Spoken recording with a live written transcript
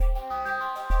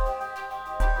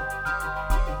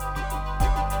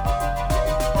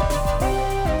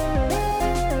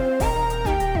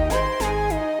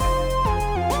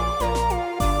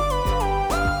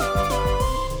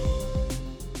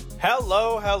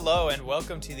hello, and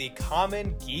welcome to the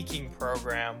Common Geeking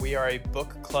Program. We are a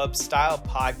book club style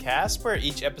podcast where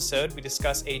each episode we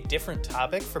discuss a different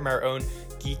topic from our own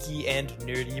geeky and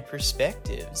nerdy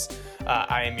perspectives.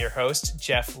 I am your host,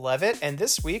 Jeff Levitt, and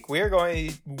this week we are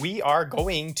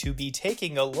going to be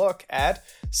taking a look at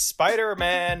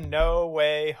Spider-Man No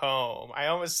Way Home. I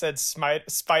almost said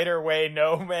Spider-Way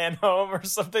No Man Home or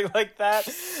something like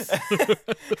that.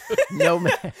 No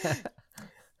man.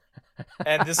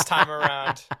 And this time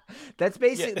around, that's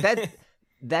basically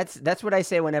that's what I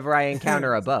say whenever I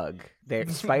encounter a bug.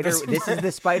 This is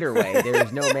the spider way. There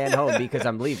is no man home because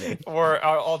I'm leaving. Or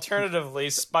alternatively,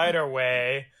 Spider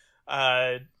Way.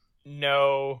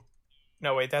 No,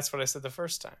 wait, that's what I said the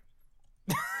first time.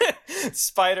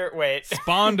 Spider bomb.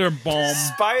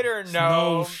 Spider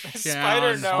no.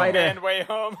 Spider no man way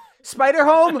home. Spider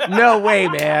home? No way,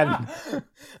 man.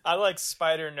 I like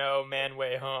Spider no man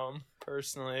way home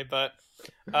personally, but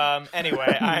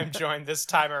anyway, I'm joined this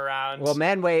time around. Well,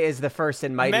 Manway is the first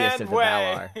and mightiest of the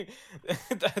Valar.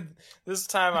 This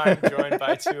time I'm joined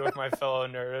by two of my fellow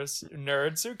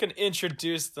nerds who can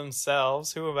introduce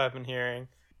themselves. Who have I been hearing?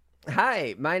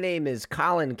 Hi, my name is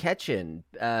Colin Ketchen.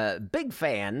 Big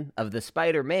fan of the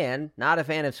Spider-Man, not a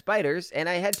fan of spiders, and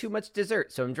I had too much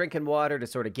dessert, so I'm drinking water to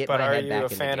sort of get my head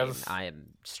back in the game. I am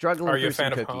struggling through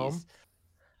some cookies. Are you a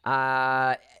fan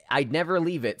of home? I'd never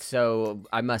leave it, so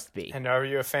I must be. And are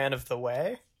you a fan of The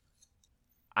Way?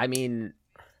 I mean,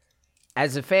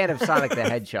 as a fan of Sonic the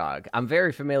Hedgehog, I'm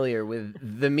very familiar with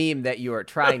the meme that you are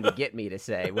trying to get me to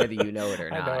say, whether you know it or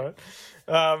not. I know it.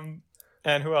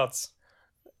 And who else?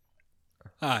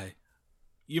 Hi.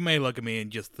 You may look at me and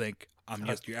just think I'm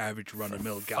just your average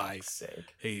run-of-the-mill guy.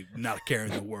 Hey, not a care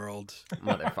in the world.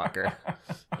 Motherfucker.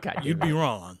 God, you'd be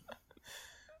wrong.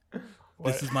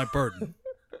 What? This is my burden.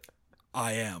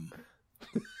 I am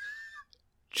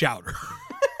Chowder.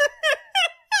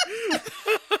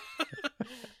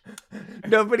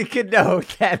 Nobody could know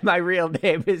that my real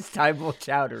name is Tybal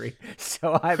Chowdhury,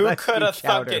 so I Who must could be have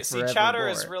thunk Chowder it? See, Chowder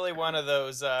is really one of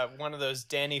those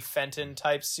Danny Fenton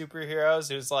type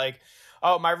superheroes who's like,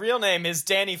 oh, my real name is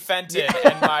Danny Fenton,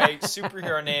 and my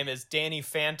superhero name is Danny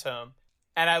Phantom.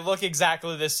 And I look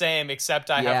exactly the same,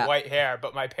 except I have white hair,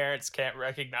 but my parents can't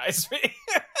recognize me.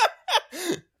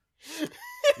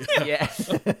 Yeah.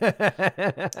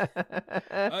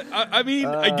 I mean,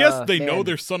 I guess they know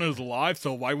their son is alive,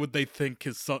 so why would they think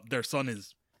their son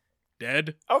is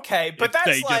dead? Okay, but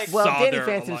that's like... Well, Danny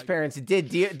Phantom's parents did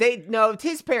deal...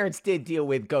 his parents did deal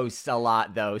with ghosts a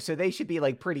lot, though, so they should be,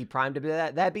 like, pretty primed to be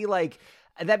that. That'd be like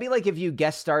if you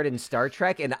guest starred in Star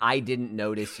Trek and I didn't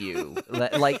notice you.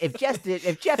 Like, if Jeff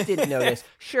didn't notice,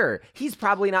 sure, he's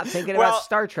probably not thinking about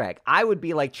Star Trek. I would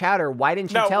be like, Chowder, why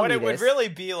didn't you tell me this? No, what it would really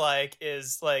be like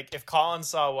is, like, if Colin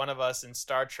saw one of us in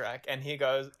Star Trek and he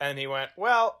went,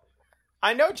 well,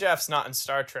 I know Jeff's not in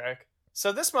Star Trek,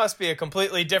 so this must be a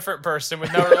completely different person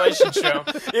with no relationship,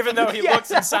 even though he looks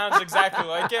and sounds exactly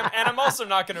like him. And I'm also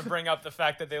not going to bring up the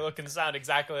fact that they look and sound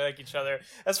exactly like each other.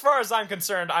 As far as I'm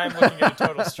concerned, I'm looking at a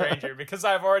total stranger because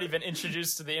I've already been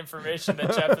introduced to the information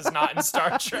that Jeff is not in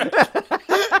Star Trek.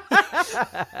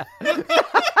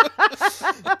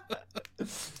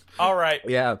 All right.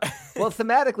 Yeah. Well,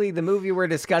 thematically, the movie we're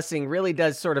discussing really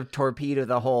does sort of torpedo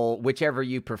the whole whichever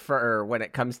you prefer when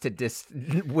it comes to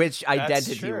which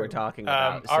identity we're talking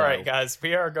about. All right, guys.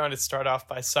 We are going to start off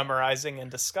by summarizing and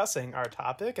discussing our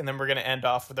topic, and then we're going to end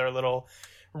off with our little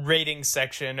rating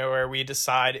section where we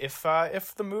decide if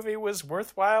the movie was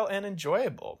worthwhile and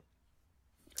enjoyable.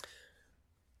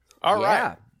 All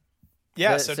right.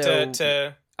 Yeah.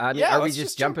 Are we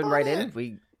just jumping right in?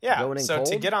 Going in cold?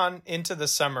 To get on into the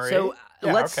summary. So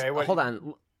hold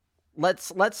on.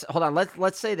 Let's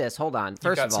say this. Hold on.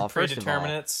 First of all,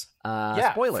 predeterminates.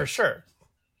 Spoilers for sure.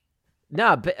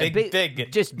 No,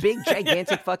 big, just big,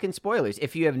 gigantic fucking spoilers.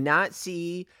 If you have not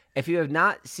seen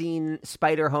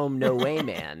Spider Home No Way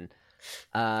Man,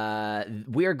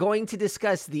 we are going to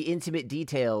discuss the intimate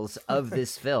details of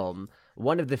this film.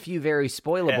 One of the few very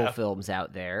spoilable films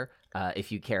out there.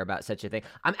 If you care about such a thing.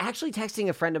 I'm actually texting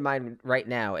a friend of mine right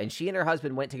now, and she and her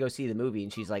husband went to go see the movie,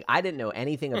 and she's like, I didn't know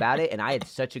anything about it, and I had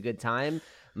such a good time.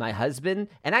 My husband,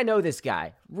 and I know this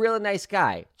guy, really nice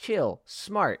guy, chill,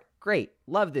 smart, great,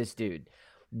 love this dude.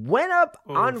 Went up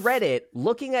on Reddit,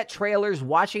 looking at trailers,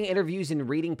 watching interviews, and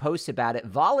reading posts about it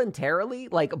voluntarily,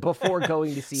 like, before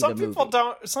going to see the movie.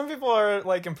 Some people are,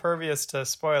 like, impervious to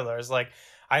spoilers. Like,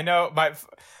 I know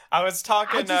I was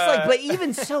talking. But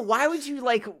even so, why would you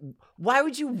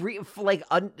what's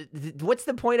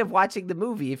the point of watching the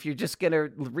movie if you're just gonna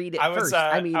read it first?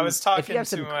 I was talking if you have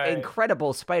some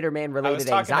incredible Spider-Man related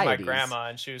anxiety. I was talking to my grandma,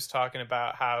 and she was talking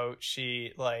about how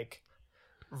she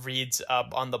reads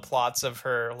up on the plots of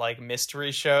her like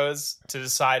mystery shows to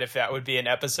decide if that would be an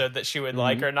episode that she would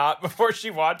like or not before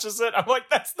she watches it. I'm like,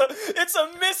 it's a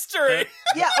mystery.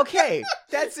 Yeah, okay.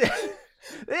 That's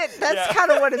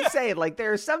kind of what I'm saying. Like,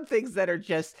 there are some things that are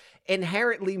just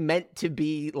inherently meant to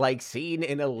be like seen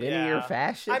in a linear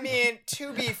fashion. I mean,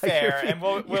 to be fair, and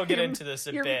we'll get into this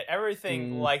a bit,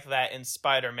 everything like that in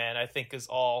Spider-Man I think is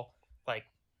all like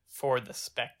for the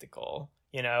spectacle.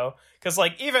 You know, because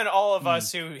like even all of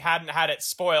us who hadn't had it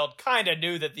spoiled kind of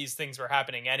knew that these things were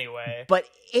happening anyway. But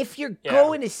if you're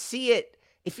going to see it,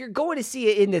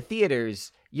 in the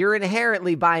theaters, you're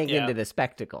inherently buying into the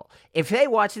spectacle. If they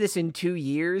watch this in 2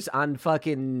 years on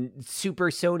fucking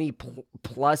Super Sony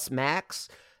Plus Max,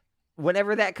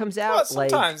 whenever that comes out,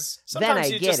 sometimes then I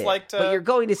you get just it. like to... But you're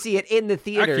going to see it in the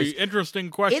theaters. Actually, interesting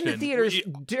question. In the theaters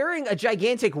during a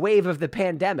gigantic wave of the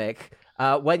pandemic,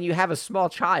 when you have a small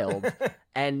child,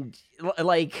 and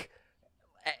like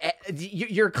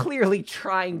you're clearly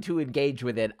trying to engage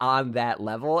with it on that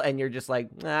level, and you're just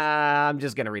like, I'm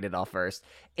just gonna read it all first.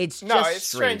 It's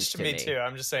strange to me too.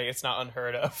 I'm just saying it's not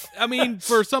unheard of. I mean,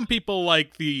 for some people,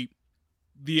 like the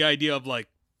idea of like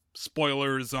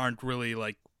spoilers aren't really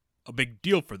like a big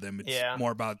deal for them. It's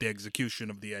more about the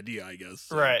execution of the idea, I guess.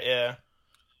 So. Right, yeah.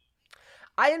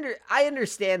 I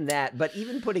understand that, but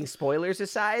even putting spoilers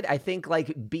aside, I think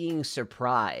like being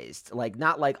surprised, like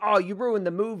not like, oh, you ruined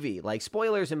the movie. Like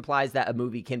spoilers implies that a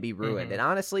movie can be ruined. And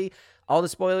honestly, all the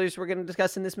spoilers we're going to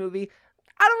discuss in this movie,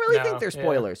 I don't really think they're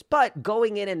spoilers, but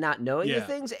going in and not knowing the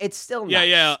things, it's still nice.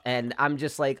 Yeah. And I'm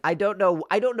just like, I don't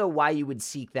know why you would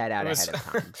seek that out ahead of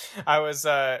time.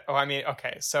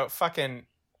 So fucking,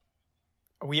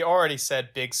 we already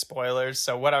said big spoilers,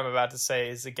 so what I'm about to say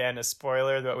is again a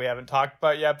spoiler that we haven't talked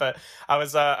about yet. But I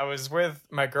was with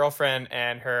my girlfriend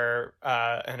and her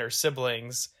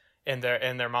siblings in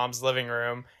their mom's living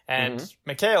room, and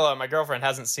Michaela, my girlfriend,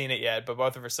 hasn't seen it yet, but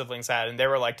both of her siblings had, and they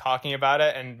were like talking about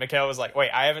it, and Michaela was like,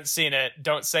 "Wait, I haven't seen it.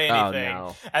 Don't say anything." Oh,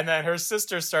 no. And then her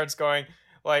sister starts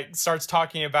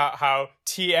talking about how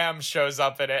TM shows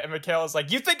up in it, and Michaela's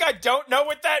like, "You think I don't know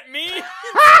what that means?"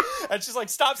 And she's like,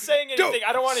 "Stop saying anything.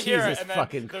 I don't want to hear it." And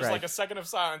then there's like a second of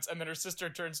silence, and then her sister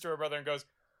turns to her brother and goes,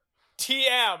 "TM."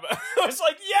 I was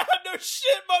like, "Yeah, no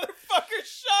shit, motherfucker,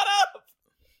 shut up."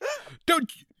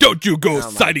 Don't you go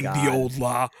citing the old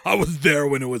law. I was there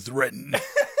when it was written.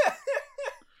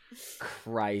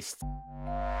 Christ.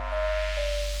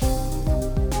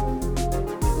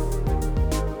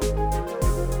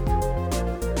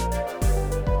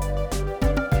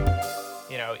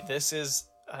 This is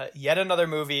yet another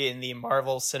movie in the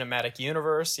Marvel Cinematic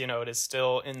Universe. It is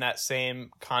still in that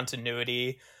same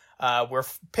continuity. We're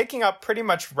picking up pretty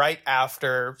much right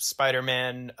after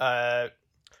Spider-Man.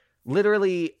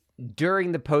 Literally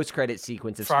during the post-credit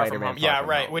sequence of Spider-Man. Yeah,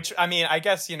 right. Home. Which, I mean, I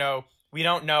guess, we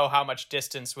don't know how much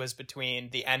distance was between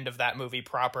the end of that movie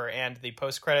proper and the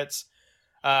post-credits.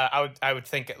 I would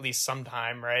think at least some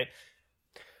time, right?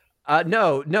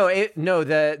 No.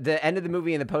 The end of the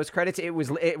movie and the post credits, it was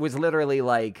literally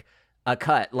like a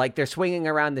cut. Like they're swinging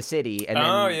around the city, and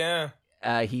then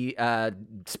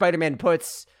Spider-Man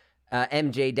puts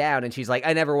MJ down, and she's like,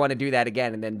 "I never want to do that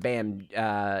again." And then bam,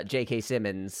 J.K.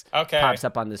 Simmons pops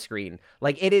up on the screen.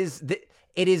 Like it is,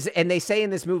 and they say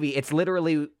in this movie, it's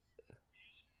literally,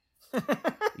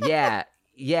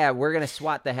 yeah, we're going to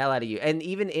swat the hell out of you. And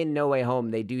even in No Way Home,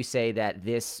 they do say that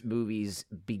this movie's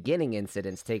beginning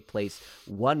incidents take place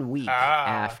 1 week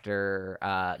after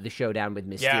the showdown with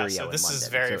Mysterio yeah, so this in London. Is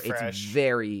very so fresh. It's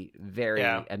very,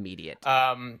 very immediate.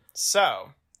 So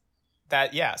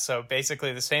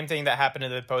basically the same thing that happened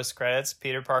in the post-credits.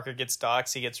 Peter Parker gets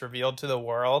doxxed, he gets revealed to the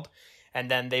world,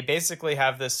 and then they basically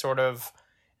have this sort of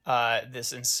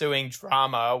this ensuing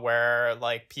drama where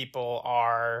like people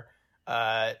are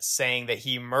saying that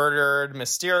he murdered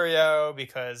Mysterio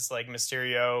because like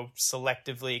Mysterio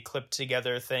selectively clipped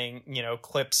together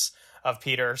clips of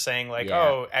Peter saying like,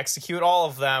 execute all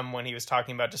of them when he was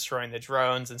talking about destroying the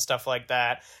drones and stuff like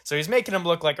that. So he's making him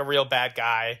look like a real bad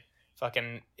guy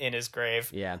fucking in his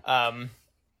grave. Yeah.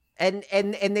 And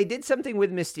they did something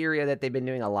with Mysterio that they've been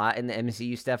doing a lot in the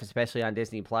MCU stuff, especially on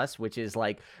Disney Plus, which is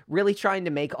like really trying to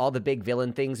make all the big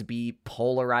villain things be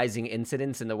polarizing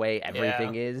incidents in the way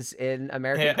everything is in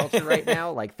American culture right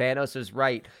now. Like Thanos was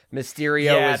right,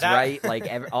 Mysterio is right. Like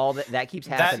all that keeps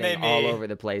happening all over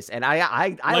the place, and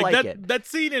I like it. That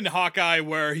scene in Hawkeye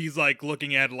where he's like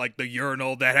looking at like the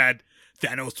urinal that had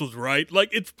Thanos was right. Like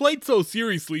it's played so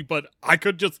seriously, but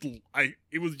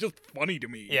it was just funny to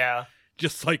me. Yeah.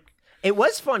 Just like It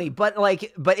was funny, but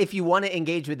if you want to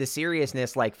engage with the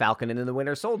seriousness, like Falcon and the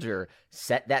Winter Soldier,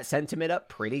 set that sentiment up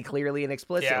pretty clearly and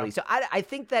explicitly. So I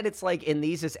think that it's like in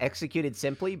these it's executed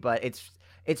simply, but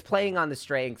it's playing on the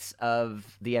strengths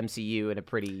of the MCU in a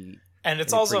pretty. And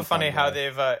it's also funny how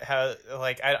they've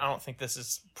I don't think this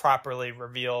is properly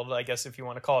revealed, I guess if you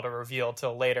want to call it a reveal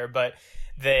till later, but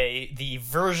the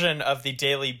version of the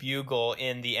Daily Bugle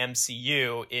in the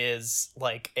MCU is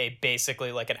like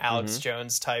basically like an Alex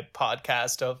Jones type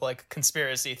podcast of like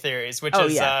conspiracy theories, which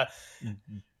is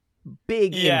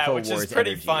big InfoWars which is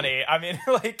pretty energy. Funny. I mean,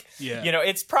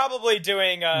 it's probably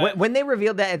doing when they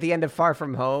revealed that at the end of Far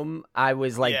From Home, I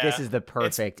was like, this is the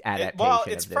perfect adaptation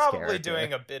it's of this probably character.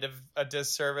 doing a bit of a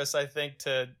disservice, I think,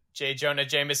 to J. Jonah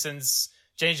Jameson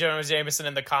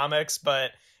in the comics,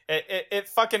 but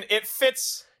it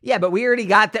fits. Yeah, but we already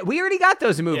got that. We already got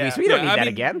those movies. We don't need that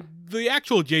again. The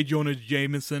actual J. Jonah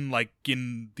Jameson, like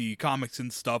in the comics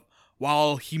and stuff,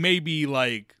 while he may be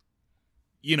like,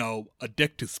 a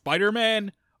dick to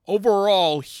Spider-Man,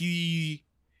 overall he's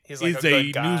like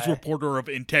a news reporter of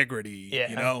integrity.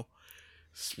 Yeah.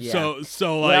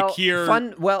 Here,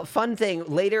 fun thing.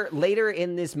 Later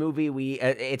in this movie, we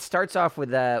it starts off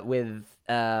with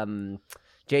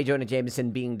J. Jonah Jameson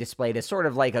being displayed as sort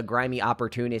of like a grimy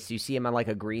opportunist. You see him on like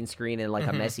a green screen in like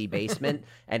a messy basement,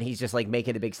 and he's just like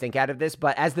making a big stink out of this.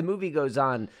 But as the movie goes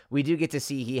on, we do get to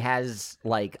see he has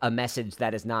like a message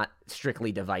that is not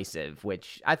strictly divisive,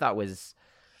 which I thought was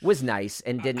nice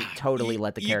and didn't totally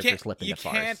let the character slip into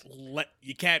farce.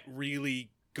 You can't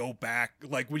really go back.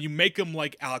 Like when you make him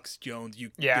like Alex Jones,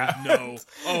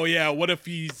 what if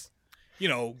he's,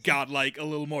 got like a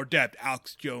little more depth?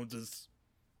 Alex Jones is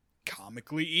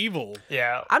comically evil.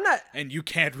 Yeah. And you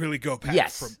can't really go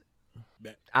back from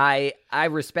that. I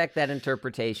respect that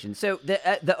interpretation. So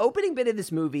the opening bit of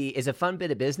this movie is a fun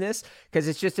bit of business because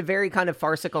it's just a very kind of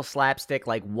farcical slapstick,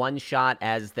 like one shot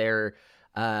as they're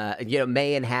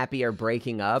May and Happy are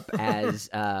breaking up as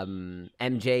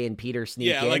MJ and Peter sneak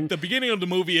in. Yeah, like the beginning of the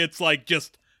movie, it's like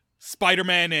just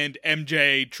Spider-Man and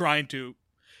MJ trying to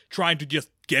just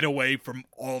get away from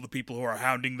all the people who are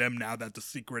hounding them now that the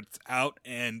secret's out,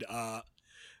 and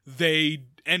they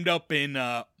end up going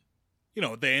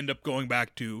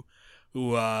back to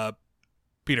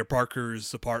Peter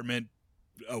Parker's apartment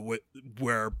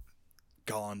where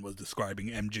Colin was describing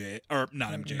MJ, or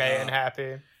not MJ,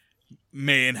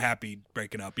 May and Happy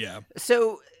breaking up. Yeah.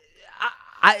 So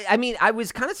I mean, I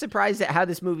was kind of surprised at how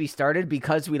this movie started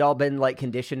because we'd all been like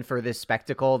conditioned for this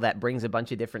spectacle that brings a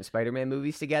bunch of different Spider-Man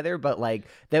movies together. But like,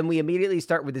 then we immediately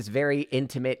start with this very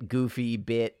intimate, goofy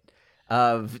bit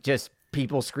of just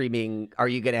people screaming, "Are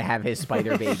you going to have his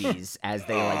spider babies?" as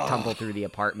they like tumble through the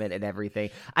apartment and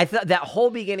everything. I thought that whole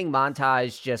beginning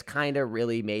montage just kind of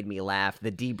really made me laugh.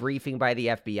 The debriefing by the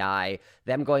FBI,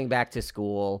 them going back to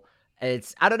school. I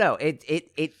don't know.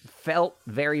 It felt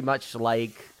very much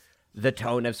like the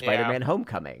tone of Spider-Man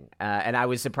Homecoming. And I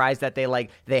was surprised that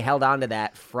they held on to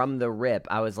that from the rip.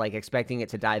 I was like expecting it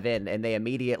to dive in, and they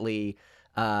immediately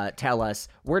tell us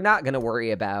we're not going to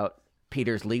worry about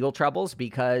Peter's legal troubles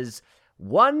because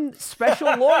one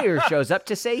special lawyer shows up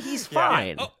to say he's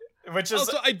fine. Yeah. Which is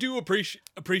also, I do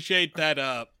appreciate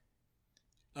that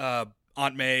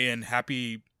Aunt May and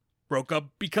Happy broke up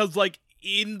because like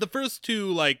in the first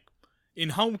two, like in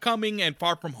Homecoming and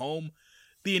Far From Home,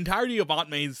 the entirety of Aunt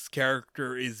May's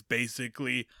character is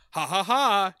basically, ha ha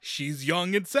ha, she's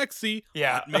young and sexy.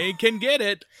 Yeah. Aunt May can get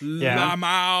it.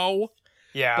 Lamau.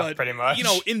 Yeah, but, pretty much.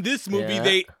 In this movie,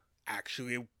 they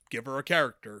actually give her a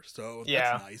character, so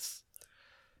that's nice.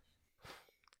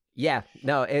 Yeah,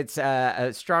 no, it's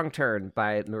a strong turn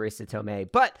by Marissa Tomei,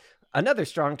 but another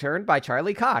strong turn by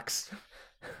Charlie Cox.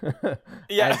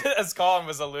 As Colin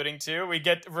was alluding to, we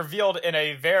get revealed in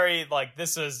a very,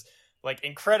 this is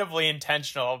incredibly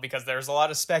intentional because there's a lot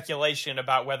of speculation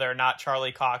about whether or not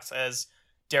Charlie Cox as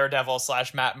Daredevil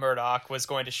 / Matt Murdock was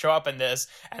going to show up in this,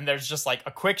 and there's just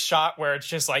a quick shot where it's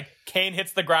just Kane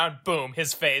hits the ground, boom,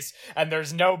 his face, and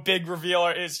there's no big reveal.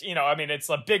 It's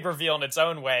a big reveal in its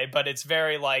own way, but it's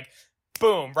very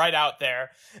boom, right out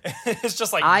there. It's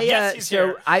just yes, he's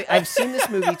here. I've seen this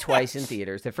movie twice in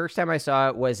theaters. The first time I saw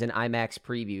it was an IMAX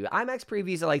preview. IMAX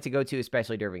previews I like to go to,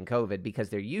 especially during COVID, because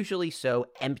they're usually so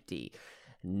empty.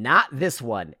 Not this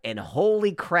one. And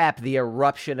holy crap, the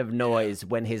eruption of noise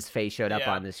when his face showed up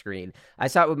on the screen. I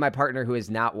saw it with my partner who has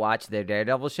not watched the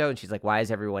Daredevil show, and she's like, why is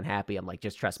everyone happy? I'm like,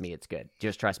 just trust me, it's good.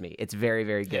 Just trust me. It's very,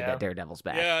 very good that Daredevil's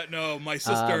back. Yeah, no, my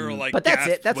sister but that's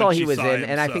it. That's all he was in,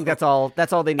 and I think that's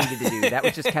all they needed to do. That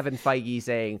was just Kevin Feige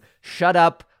saying, shut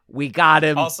up, We got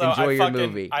him. Also, Enjoy I your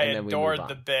movie. I and then we move adored on.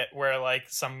 the bit where like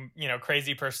some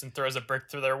crazy person throws a brick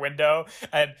through their window,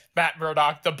 and Matt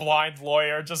Murdock, the blind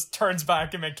lawyer, just turns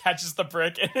back and catches the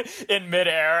brick in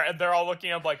midair, and they're all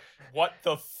looking at him like, "What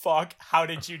the fuck? How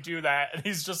did you do that?" And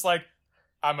he's just like,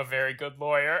 "I'm a very good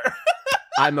lawyer."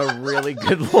 I'm a really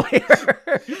good lawyer.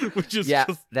 Which is yeah,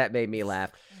 just, that made me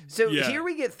laugh. So Yeah. here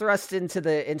we get thrust into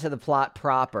the plot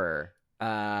proper,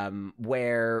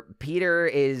 where Peter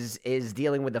is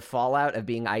dealing with the fallout of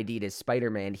being ID'd as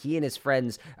Spider-Man. He and his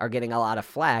friends are getting a lot of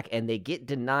flack, and they get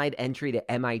denied entry to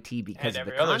MIT because And of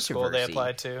every the other school they controversy.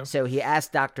 apply to. So he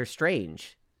asked Doctor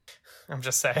Strange. I'm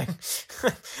just saying,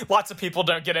 lots of people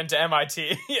don't get into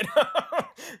MIT.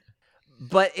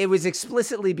 But it was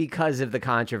explicitly because of the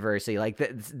controversy. Like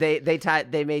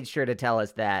they made sure to tell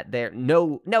us that there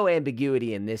no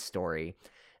ambiguity in this story,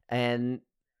 and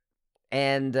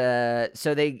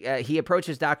so he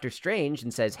approaches Doctor Strange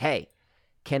and says, "Hey,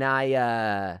 can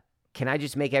I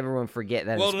just make everyone forget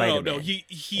that well, I'm Spider-Man?" no. He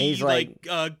he's like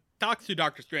talks to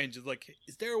Doctor Strange. Is like,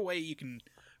 is there a way you can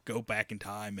go back in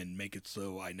time and make it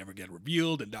so I never get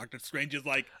revealed? And Doctor Strange is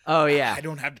like, "Oh yeah, I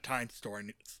don't have the time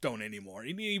stone anymore.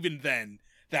 And even then,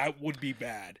 that would be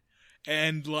bad."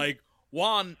 And like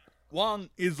Wong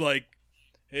is like,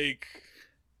 "Hey,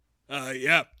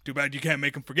 yeah, too bad you can't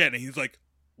make him forget." And he's like,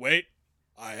 "Wait,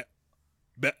 I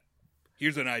bet.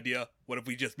 Here's an idea. What if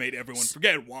we just made everyone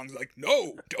forget?" Wong's like,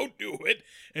 "No, don't do it."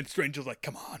 And Strange is like,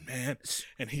 "Come on, man."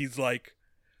 And he's like,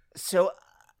 So,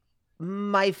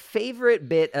 my favorite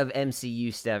bit of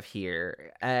MCU stuff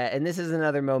here, and this is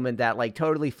another moment that like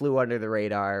totally flew under the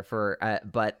radar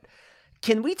but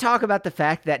can we talk about the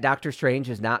fact that Doctor Strange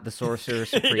is not the Sorcerer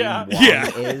Supreme? Yeah. Wong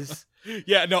Yeah. is.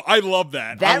 "Yeah, no, I love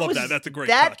that. I love that. That's a great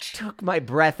touch." Took my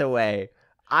breath away.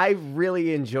 I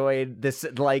really enjoyed this,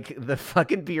 like the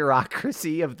fucking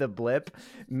bureaucracy of the blip,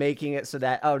 making it so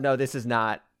that this is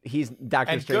not. He's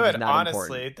Doctor And Strange good, is not honestly,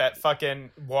 important. that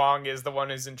fucking Wong is the one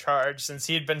who's in charge, since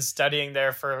he'd been studying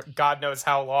there for God knows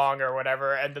how long or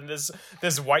whatever, and then this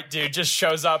white dude just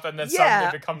shows up and then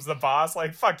suddenly becomes the boss.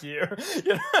 Like, fuck you.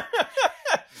 You know?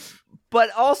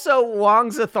 But also,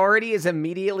 Wong's authority is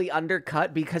immediately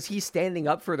undercut because he's standing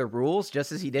up for the rules,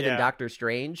 just as he did in Yeah. Doctor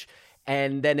Strange,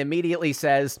 and then immediately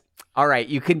says, "All right,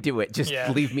 you can do it. Just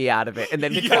leave me out of it." And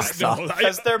then he Yeah, fucks no, off.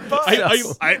 Because they're bugs.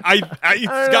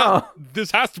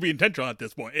 This has to be intentional at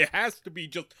this point. It has to be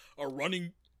just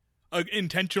an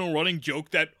intentional running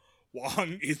joke that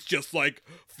Wong is just like,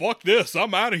 "Fuck this,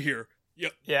 I'm out of here."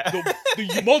 Yeah.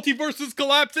 The multiverse is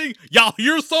collapsing. Y'all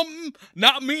hear something?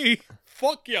 Not me.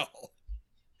 Fuck y'all.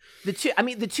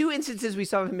 The two instances we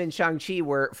saw of him in Shang-Chi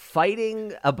were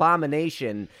fighting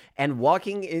Abomination and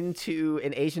walking into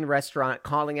an Asian restaurant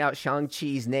calling out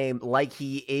Shang-Chi's name like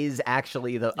he is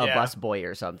actually a busboy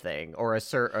or something, or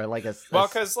Well,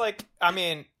 because, like, I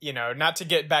mean, not to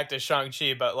get back to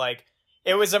Shang-Chi, but, like,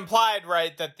 it was implied,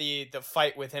 right, that the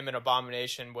fight with him and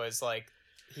Abomination was, like,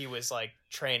 he was, like,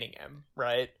 training him,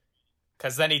 right?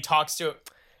 Because then he talks to him.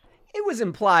 It was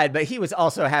implied, but he was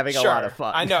also having a lot of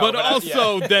fun. I know. But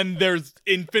also, then there's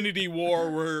Infinity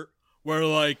War where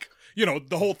like,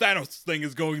 the whole Thanos thing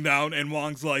is going down, and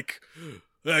Wong's like,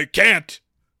 "I can't.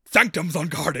 Sanctum's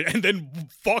unguarded," and then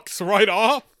fucks right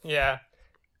off. Yeah.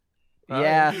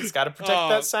 Yeah. He's got to protect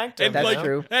that sanctum. And That's like,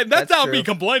 true. And that's not me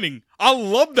true. complaining. I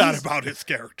love that about his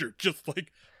character. Just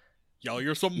like, y'all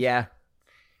hear something? Yeah.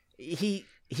 He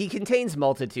contains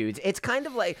multitudes. It's kind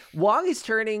of like Wong is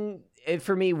turning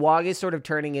sort of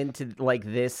turning into like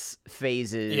this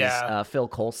phase's Phil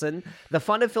Coulson. The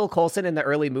fun of Phil Coulson in the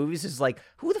early movies is like,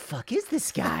 who the fuck is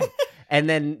this guy? And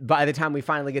then by the time we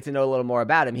finally get to know a little more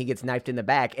about him, he gets knifed in the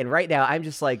back. And right now I'm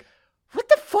just like, what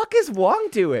the fuck is Wong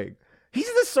doing? He's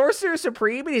the Sorcerer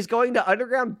Supreme and he's going to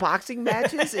underground boxing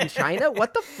matches in China?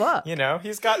 What the fuck?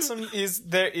 He's got some.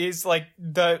 He's like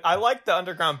I like the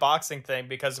underground boxing thing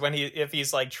because if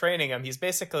he's like training him, he's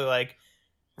basically like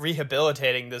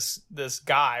rehabilitating this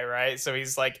guy, right? So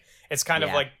he's like, it's kind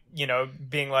of like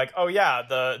being like, oh yeah,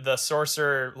 the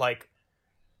sorcerer like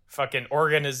fucking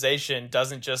organization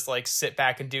doesn't just like sit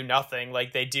back and do nothing.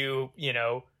 Like they do,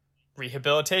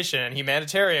 rehabilitation and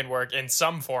humanitarian work in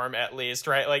some form at least,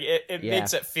 right? Like it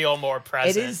makes it feel more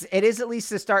present. It is at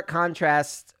least a stark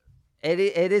contrast. It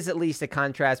is at least a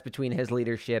contrast between his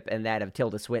leadership and that of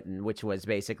Tilda Swinton, which was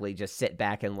basically just sit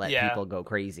back and let people go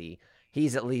crazy.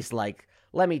 He's at least like,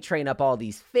 let me train up all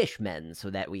these fishmen so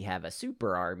that we have a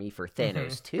super army for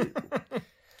Thanos too.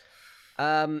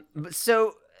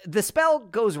 So the spell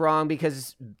goes wrong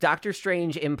because Doctor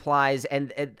Strange implies,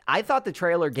 and I thought the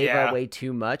trailer gave away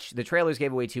too much. The trailers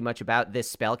gave away too much about this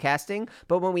spell casting,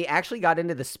 but when we actually got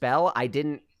into the spell, I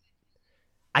didn't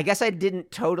I guess I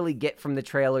didn't totally get from the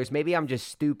trailers. Maybe I'm just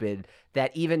stupid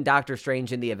that even Doctor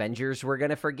Strange and the Avengers were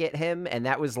going to forget him. And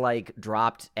that was like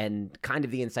dropped and kind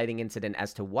of the inciting incident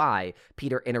as to why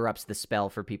Peter interrupts the spell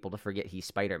for people to forget he's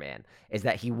Spider-Man, is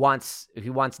that he wants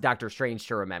Doctor Strange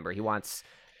to remember. He wants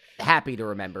Happy to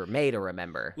remember, May to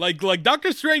remember. Like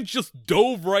Doctor Strange just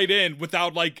dove right in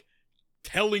without like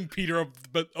telling Peter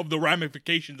of the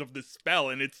ramifications of this spell,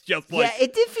 and it's just like, yeah,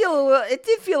 it did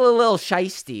feel a little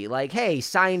shisty. Like, hey,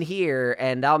 sign here,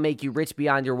 and I'll make you rich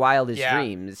beyond your wildest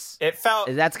dreams. It felt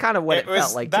that's kind of what it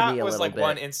felt like to me a little bit. That was like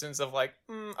one instance of like,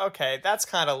 okay, that's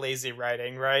kind of lazy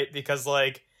writing, right? Because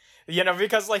like,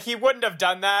 because like he wouldn't have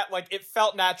done that. Like, it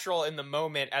felt natural in the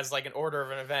moment as like an order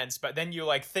of an events, but then you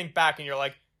like think back and you're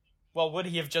like, well, would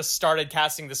he have just started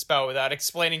casting the spell without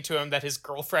explaining to him that his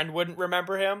girlfriend wouldn't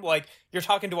remember him? Like, you're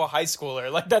talking to a high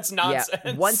schooler. Like, that's nonsense.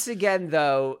 Yeah. Once again,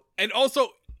 though, and also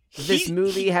this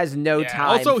movie has no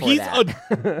time. Also, for he's that.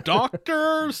 a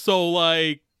doctor, so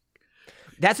like,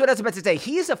 that's what I was about to say.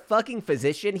 He is a fucking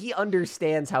physician. He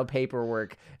understands how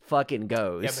paperwork fucking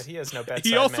goes. Yeah, but he has no bedside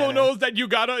he also manner. knows that you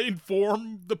gotta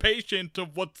inform the patient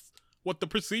of what the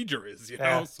procedure is. You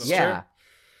know? So. Yeah,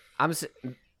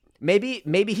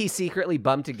 Maybe he secretly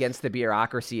bumped against the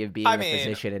bureaucracy of being a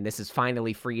physician, and this has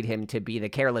finally freed him to be the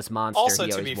careless monster also,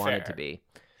 he always wanted to be.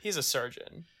 He's a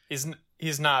surgeon.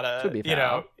 He's not a, you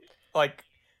know, like,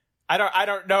 I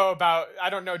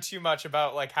don't know too much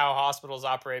about like how hospitals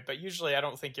operate, but usually I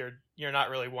don't think you're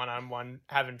not really one-on-one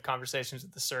having conversations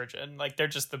with the surgeon. Like, they're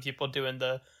just the people doing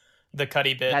the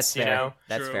cutty bits, that's fair. you know?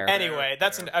 That's fair. Anyway,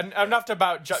 that's enough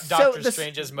about Doctor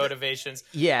Strange's motivations.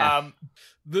 Yeah.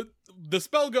 The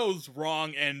spell goes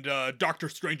wrong, and Doctor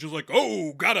Strange is like,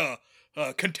 oh, gotta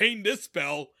contain this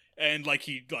spell, and like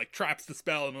he like traps the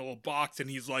spell in a little box, and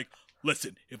he's like,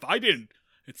 listen, if I didn't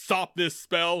stop this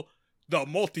spell, the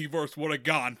multiverse would have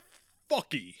gone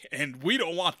fucky, and we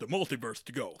don't want the multiverse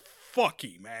to go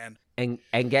fucky, man.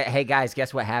 Hey guys,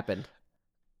 guess what happened?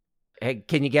 Hey,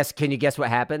 can you guess what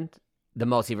happened? The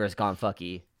multiverse gone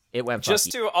fucky. It went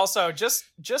fucky.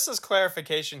 Just as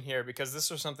clarification here, because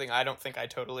this was something I don't think I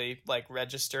totally like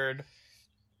registered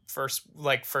first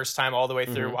time all the way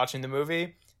through watching the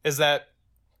movie, is that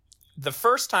the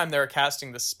first time they were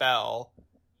casting the spell,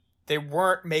 they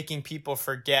weren't making people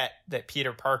forget that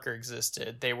Peter Parker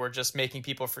existed. They were just making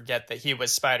people forget that he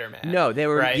was Spider-Man. No, they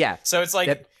were, right? yeah. So it's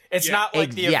like, it's not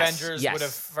like the Avengers yes. would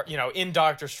have, in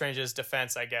Doctor Strange's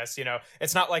defense, I guess,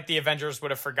 it's not like the Avengers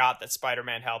would have forgot that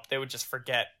Spider-Man helped. They would just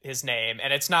forget his name.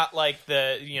 And it's not like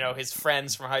his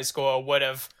friends from high school would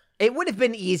have. It would have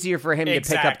been easier for him to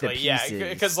pick up the pieces. Yeah,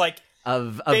 because like,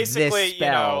 of basically, this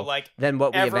spell than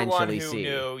what we eventually see.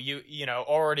 Everyone who knew,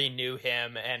 already knew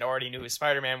him and already knew who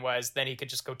Spider-Man was. Then he could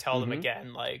just go tell them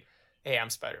again, like, "Hey, I'm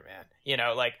Spider-Man."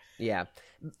 Yeah.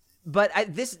 But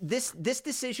this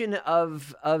decision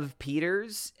of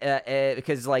Peter's,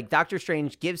 because like Doctor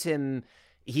Strange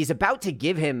he's about to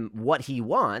give him what he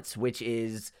wants, which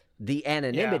is the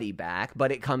anonymity back,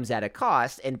 but it comes at a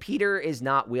cost, and Peter is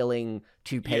not willing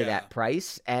to pay that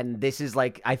price. And this is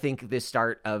like, I think, the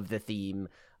start of the theme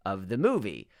of the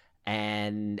movie,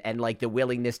 and like the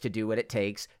willingness to do what it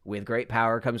takes. With great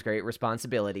power comes great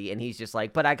responsibility, and he's just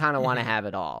like, but I kind of want to have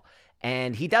it all.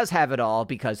 And he does have it all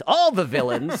because all the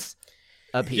villains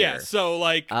appear. Yeah, so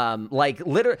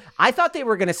literally, I thought they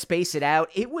were going to space it out.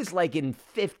 It was like in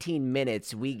 15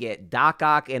 minutes, we get Doc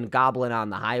Ock and Goblin on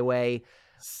the highway.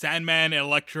 Sandman,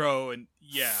 Electro, and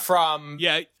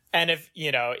and if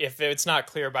it's not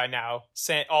clear by now,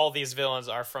 all these villains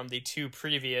are from the two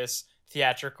previous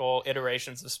theatrical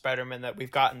iterations of Spider-Man that we've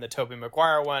gotten, the Tobey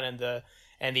Maguire one and the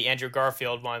Andrew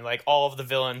Garfield one. Like, all of the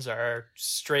villains are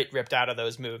straight ripped out of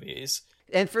those movies.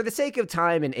 And for the sake of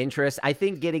time and interest, I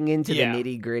think getting into the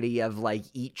nitty-gritty of like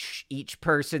each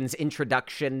person's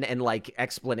introduction and like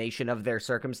explanation of their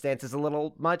circumstances a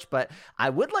little much, but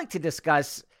I would like to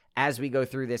discuss as we go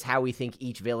through this how we think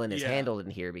each villain is handled in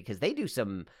here, because they do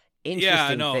some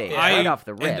interesting things right off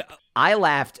the rip. I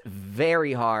laughed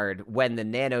very hard when the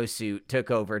nanosuit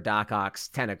took over Doc Ock's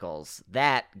tentacles.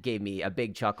 That gave me a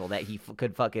big chuckle that he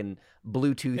could fucking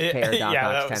Bluetooth pair Doc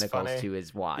Ock's tentacles to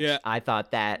his watch. Yeah. I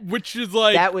thought that, which is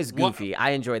like, that was goofy. I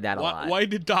enjoyed that a lot. Why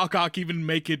did Doc Ock even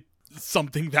make it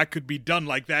something that could be done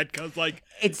like that? Because like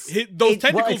those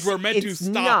tentacles were meant to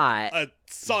stop a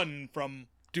sun from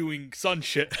doing sun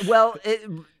shit. Well,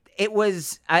 it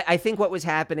was. I think what was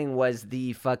happening was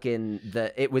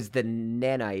it was the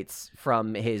nanites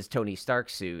from his Tony Stark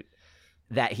suit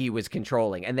that he was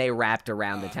controlling, and they wrapped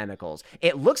around the tentacles.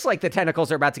 It looks like the tentacles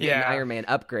are about to get an Iron Man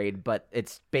upgrade, but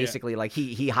it's basically like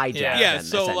he hijacked them,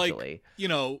 so essentially.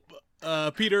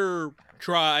 like, Peter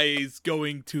tries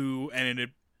going to, and it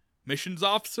missions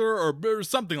officer or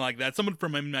something like that, someone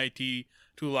from MIT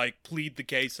to like plead the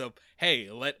case of, hey,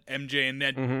 let MJ and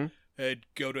Ned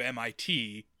go to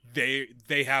MIT.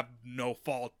 They have no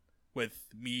fault with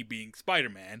me being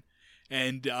Spider-Man.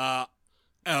 And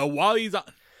while he's on...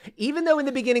 Even though in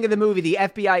the beginning of the movie, the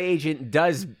FBI agent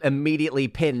does immediately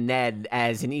pin Ned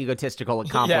as an egotistical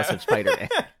accomplice of Spider-Man.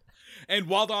 And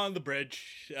while they're on the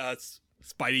bridge,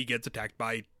 Spidey gets attacked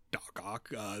by Doc Ock.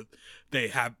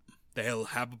 They'll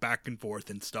have a back and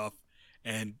forth and stuff.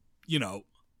 And,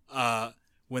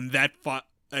 when that fight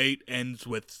ends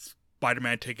with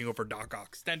Spider-Man taking over Doc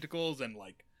Ock's tentacles and,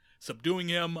 like, subduing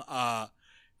him,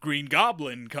 Green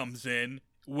Goblin comes in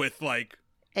with, like...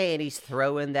 And he's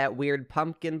throwing that weird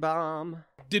pumpkin bomb.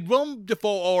 Did Willem Dafoe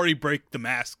already break the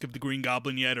mask of the Green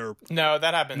Goblin yet, or no?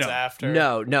 That happens after.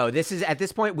 No. This is at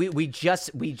this point we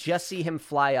just see him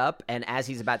fly up, and as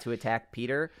he's about to attack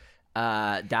Peter,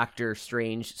 Doctor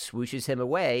Strange swooshes him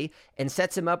away and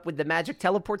sets him up with the magic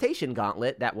teleportation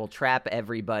gauntlet that will trap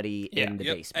everybody in the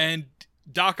basement. And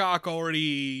Doc Ock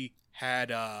already had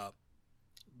the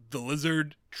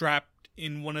lizard trapped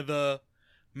in one of the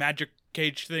magic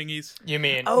cage thingies. You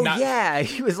mean? Oh, yeah.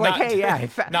 He was like, hey, yeah.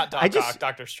 Not Doc Ock,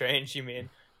 Doctor Strange, you mean?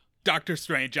 Doctor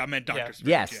Strange. I meant Doctor Strange.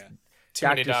 Yes. Yeah. Too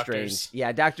many Doctor doctors. Strange.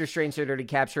 Yeah, Doctor Strange had already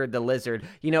captured the lizard.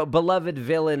 Beloved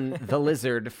villain, the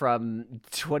lizard from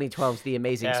 2012's The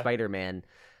Amazing Spider-Man.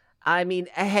 I mean,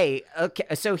 hey,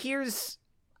 okay, so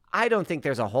I don't think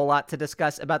there's a whole lot to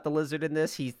discuss about the lizard in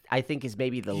this. I think is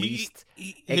maybe the least.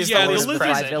 He's the least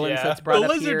present, villains that's brought the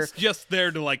up lizard's here. just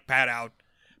there to like pat out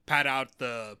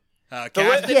the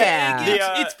cast.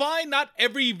 It's fine. Not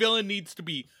every villain needs to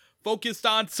be focused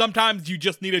on. Sometimes you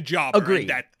just need a job.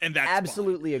 Agreed. And that's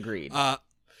absolutely fine. agreed.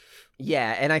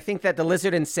 Yeah, and I think that the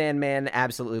lizard and Sandman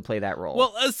absolutely play that role.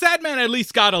 Well, Sandman at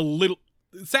least got a little.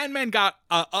 Sandman got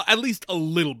at least a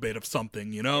little bit of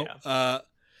something, Yeah.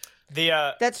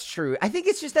 That's true. I think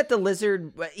it's just that the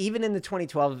lizard, even in the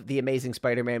 2012 The Amazing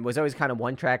Spider-Man, was always kind of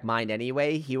one-track mind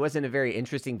anyway. He wasn't a very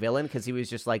interesting villain because he was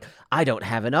just like, I don't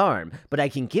have an arm, but I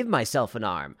can give myself an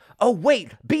arm. Oh,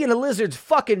 wait, being a lizard's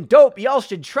fucking dope. Y'all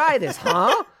should try this,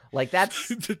 huh? Like,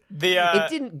 that's... it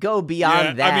didn't go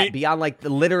beyond beyond, like,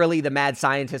 literally the mad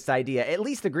scientist idea. At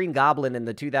least the Green Goblin in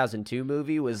the 2002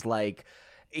 movie was like...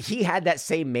 He had that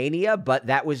same mania, but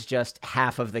that was just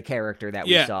half of the character that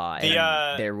we saw.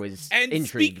 And there was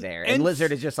intrigue there. And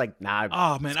Lizard is just like, nah.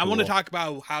 Oh, man, cool. I want to talk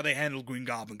about how they handled Green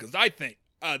Goblin, because I think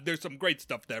there's some great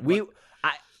stuff there. We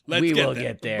will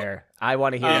get there. I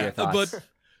want to hear your thoughts.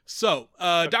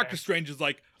 Doctor Strange is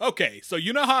like, okay, so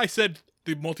you know how I said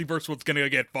the multiverse was going to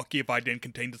get fucky if I didn't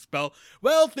contain the spell?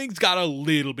 Well, things got a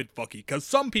little bit fucky, because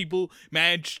some people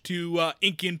managed to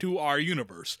ink into our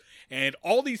universe. And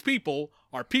all these people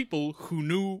are people who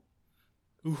knew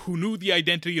the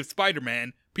identity of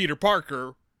Spider-Man, Peter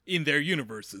Parker, in their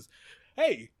universes.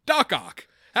 Hey, Doc Ock,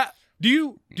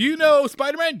 do you know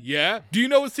Spider-Man? Yeah. Do you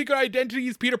know his secret identity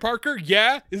is Peter Parker?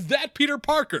 Yeah. Is that Peter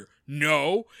Parker?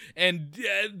 No. And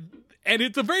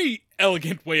it's a very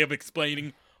elegant way of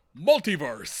explaining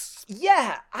multiverse.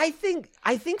 Yeah, I think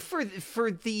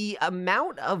for the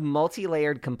amount of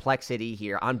multi-layered complexity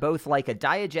here on both like a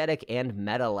diegetic and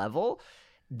meta level,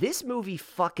 this movie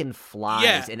fucking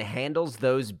flies and handles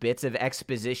those bits of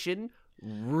exposition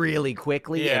really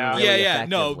quickly and really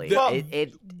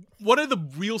effectively. One of the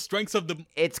real strengths of the...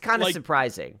 It's kind of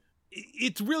surprising.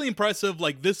 It's really impressive,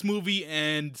 like, this movie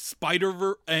and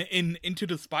Spider-Verse, Into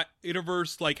the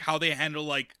Spider-Verse, like, how they handle,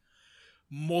 like,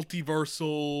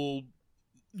 multiversal,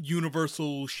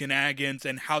 universal shenanigans,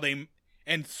 and how they...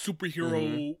 And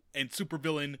superhero and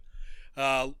supervillain,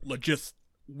 just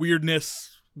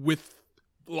weirdness with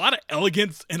a lot of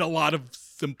elegance and a lot of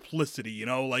simplicity,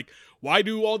 like, why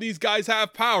do all these guys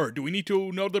have power? Do we need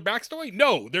to know their backstory?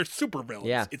 No, they're supervillains.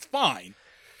 Yeah. It's fine.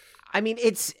 I mean,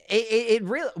 it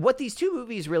really, what these two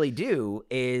movies really do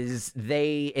is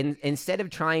they, instead of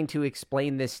trying to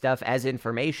explain this stuff as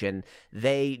information,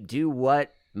 they do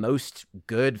what most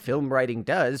good film writing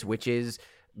does, which is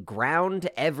ground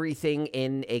everything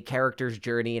in a character's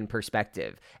journey and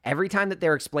perspective. Every time that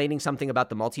they're explaining something about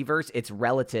the multiverse, it's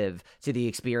relative to the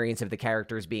experience of the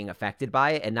characters being affected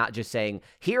by it, and not just saying,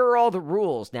 here are all the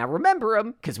rules, now remember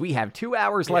them, because we have 2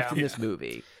 hours left in this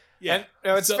movie. Yeah,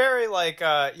 and it's very like,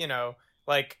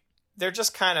 like they're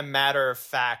just kind of matter of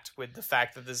fact with the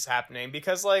fact that this is happening,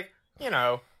 because like,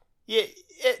 the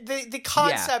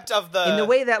concept of the... In the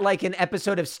way that, like, an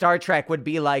episode of Star Trek would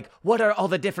be like, what are all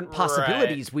the different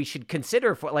possibilities we should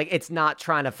consider for... Like, it's not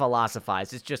trying to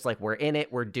philosophize. It's just like, we're in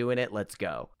it, we're doing it, let's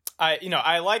go. I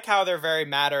like how they're very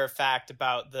matter of fact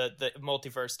about the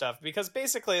multiverse stuff, because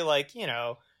basically, like,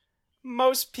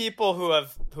 most people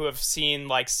who have seen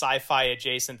like sci-fi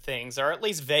adjacent things are at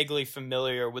least vaguely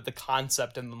familiar with the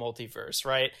concept of the multiverse,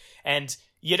 right? And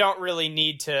you don't really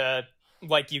need to,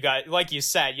 like you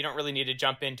said, you don't really need to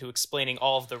jump into explaining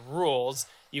all of the rules.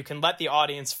 You can let the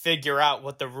audience figure out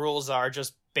what the rules are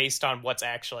just based on what's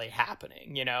actually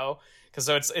happening, you know? Because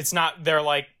so it's not, they're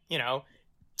like, you know,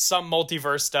 some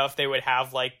multiverse stuff, they would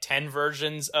have like 10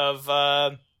 versions of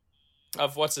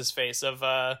what's his face,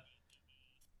 of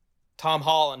Tom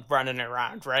Holland running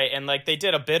around, right? And like they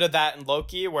did a bit of that in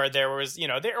Loki, where there was, you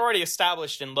know, they already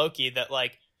established in Loki that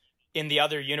like in the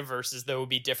other universes there would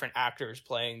be different actors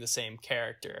playing the same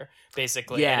character,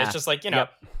 basically. Yeah. And it's just like, you know,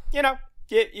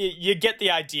 you get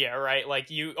the idea, right? Like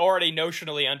you already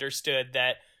notionally understood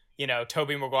that, you know,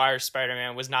 Tobey Maguire's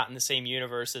Spider-Man was not in the same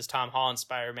universe as Tom Holland's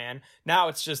Spider-Man. Now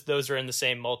it's just those are in the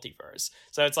same multiverse.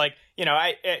 So it's like, you know,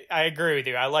 I agree with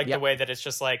you. I like the way that it's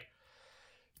just like,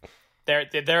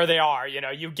 there they are, you know,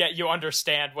 you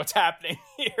understand what's happening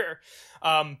here.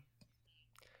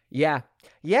 Yeah.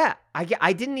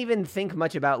 I didn't even think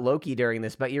much about Loki during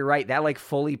this, but you're right. That like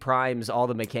fully primes all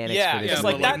the mechanics for this. Yeah,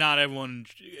 like but that, like not everyone.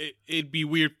 It'd be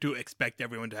weird to expect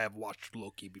everyone to have watched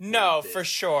Loki before. No, for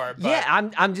sure. But... Yeah,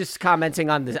 I'm just commenting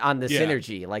on the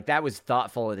synergy. Like that was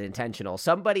thoughtful and intentional.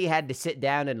 Somebody had to sit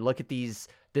down and look at this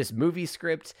movie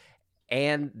script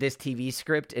and this TV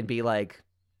script and be like,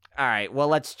 all right, well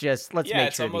let's make sure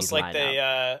it's almost these like line they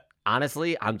up.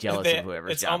 Honestly, I'm jealous of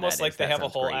whoever's it's job almost that like is. they That have a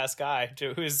sounds whole great. ass guy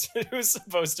who's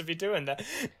supposed to be doing that.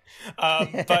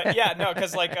 But yeah, no,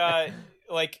 because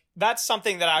like that's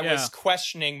something that I was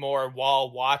questioning more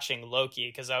while watching Loki,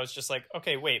 because I was just like,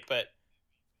 okay, wait, but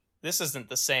this isn't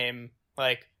the same.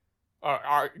 Like,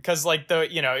 because like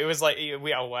the, you know, it was like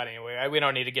anyway, we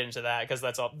don't need to get into that because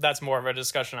that's more of a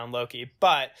discussion on Loki.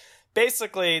 But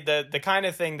basically, the kind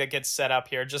of thing that gets set up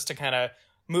here, just to kind of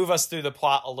move us through the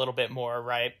plot a little bit more,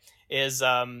 right, is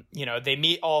you know, they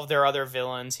meet all of their other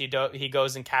villains. He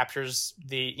goes and captures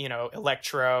the, you know,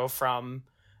 Electro from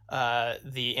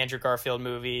the Andrew Garfield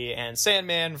movie and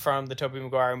Sandman from the Tobey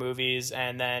Maguire movies,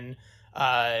 and then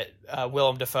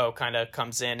Willem Dafoe kind of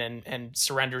comes in and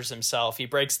surrenders himself. He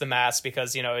breaks the mask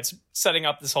because, you know, it's setting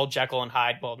up this whole Jekyll and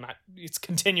Hyde. Well, it's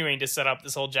continuing to set up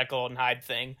this whole Jekyll and Hyde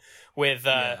thing with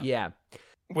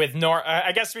with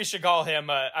I guess we should call him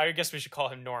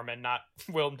Norman, not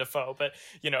Willem Dafoe, but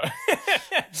you know,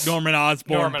 Norman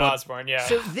Osborn. Yeah.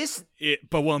 So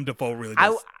but Willem Dafoe really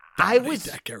does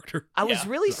that character. I was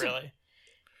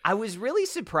really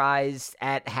surprised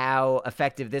at how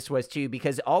effective this was too,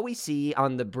 because all we see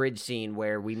on the bridge scene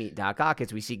where we meet Doc Ock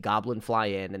is we see Goblin fly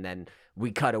in, and then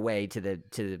we cut away to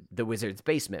the Wizard's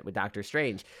basement with Doctor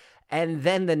Strange, and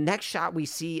then the next shot we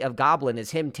see of Goblin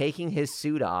is him taking his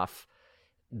suit off,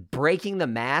 breaking the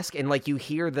mask, and like you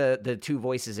hear the two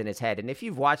voices in his head. And if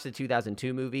you've watched the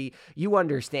 2002 movie, you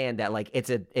understand that like it's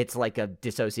like a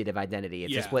dissociative identity.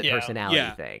 It's a split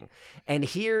personality thing. And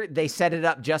here they set it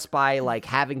up just by like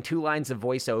having two lines of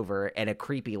voiceover and a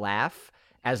creepy laugh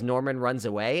as Norman runs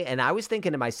away. And I was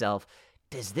thinking to myself,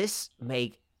 does this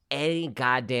make any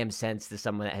goddamn sense to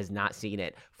someone that has not seen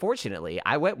it? Fortunately,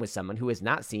 I went with someone who has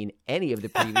not seen any of the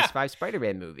previous 5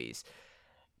 Spider-Man movies.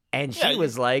 And she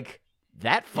was like,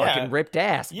 that fucking ripped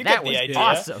ass. That was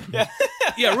awesome.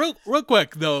 Yeah, real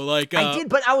quick though, like I did,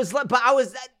 but I was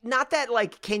not that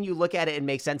like, can you look at it and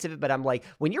make sense of it? But I'm like,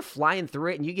 when you're flying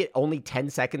through it and you get only 10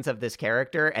 seconds of this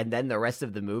character and then the rest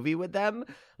of the movie with them,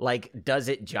 like, does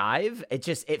it jive?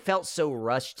 It felt so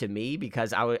rushed to me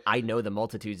because I know the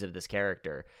multitudes of this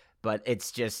character, but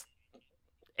it's just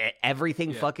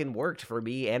everything fucking worked for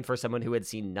me and for someone who had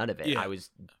seen none of it. I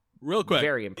was real quick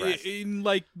very impressed. In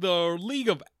like the league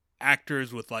of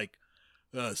actors with like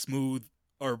smooth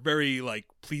or very like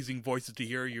pleasing voices to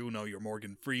hear, you know, your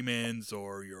Morgan Freemans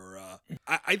or your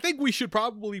I think we should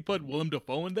probably put Willem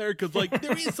Dafoe in there, because like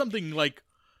there is something like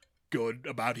good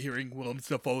about hearing Willem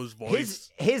Dafoe's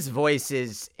voice. His voice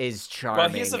is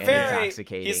charming. Well, and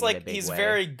intoxicating. He's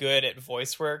very good at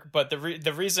voice work, but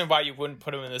the reason why you wouldn't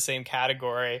put him in the same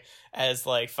category as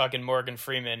like fucking Morgan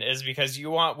Freeman is because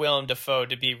you want Willem Dafoe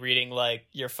to be reading like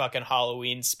your fucking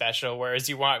Halloween special, whereas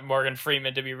you want Morgan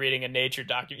Freeman to be reading a nature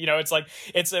document. You know, it's like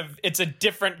it's a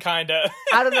different kind of.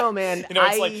 I don't know, man. You know,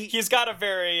 it's like he's got a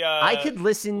very I could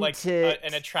listen like to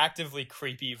an attractively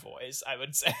creepy voice, I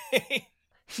would say.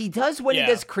 He does when he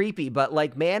does creepy, but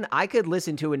like, man, I could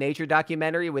listen to a nature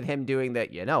documentary with him doing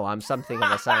that, you know, I'm something of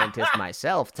a scientist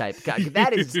myself type.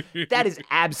 That is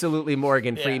absolutely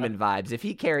Morgan Freeman vibes. If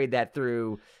he carried that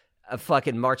through a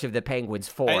fucking March of the Penguins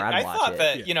 4, I'd watch it. I thought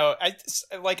that, you know, I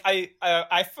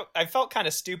felt kind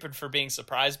of stupid for being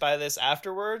surprised by this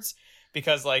afterwards,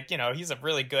 because like, you know, he's a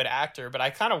really good actor, but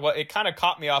it kind of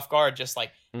caught me off guard just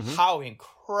like how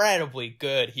incredibly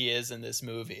good he is in this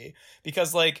movie,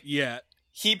 because like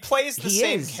he plays the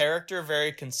same character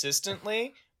very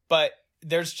consistently, but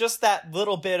there's just that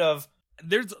little bit of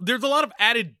there's a lot of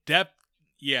added depth.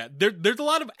 Yeah, there's a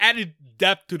lot of added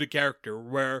depth to the character,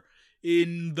 where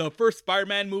in the first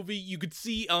Spider-Man movie you could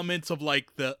see elements of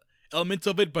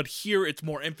it, but here it's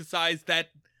more emphasized that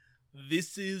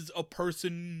this is a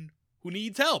person who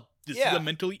needs help. This is a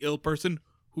mentally ill person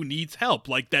who needs help.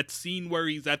 Like that scene where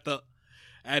he's at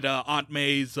Aunt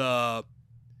May's what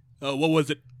was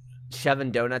it?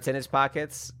 Shoving donuts in his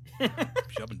pockets.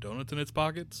 Shoving donuts in his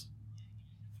pockets?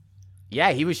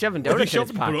 Yeah, he was shoving donuts in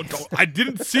his pockets. I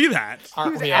didn't see that.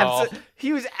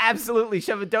 He was absolutely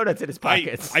shoving donuts in his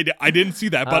pockets. I didn't see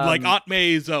that, but like Aunt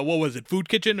May's, what was it, food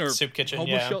kitchen or soup kitchen?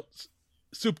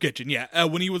 Soup kitchen, yeah.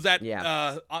 When he was at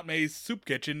Aunt May's soup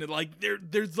kitchen, like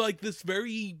there's like this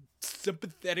very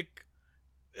sympathetic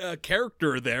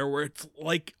character there, where it's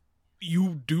like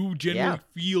you do genuinely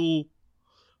feel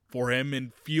for him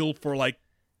and feel for like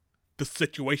the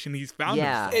situation he's found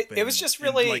himself in. It was just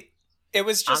really. Like, it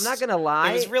was just, I'm not gonna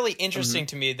lie. It was really interesting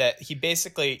to me that he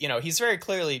basically, you know, he's very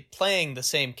clearly playing the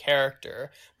same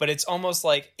character, but it's almost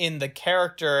like in the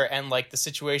character and like the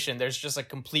situation, there's just a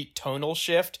complete tonal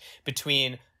shift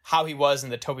between how he was in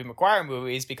the Tobey Maguire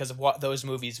movies because of what those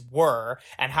movies were,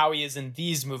 and how he is in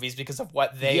these movies because of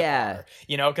what they are.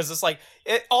 You know, because it's like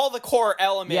all the core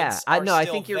elements. Are still I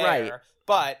think you're right.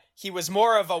 But he was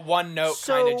more of a one-note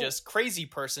kind of just crazy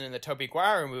person in the Tobey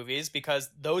Maguire movies, because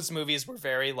those movies were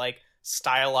very like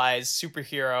stylized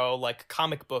superhero, like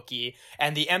comic booky,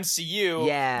 and the MCU,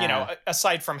 you know,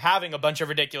 aside from having a bunch of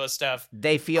ridiculous stuff,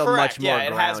 they feel much more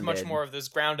grounded. It has much more of this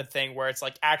grounded thing where it's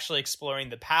like actually exploring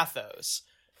the pathos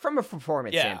from a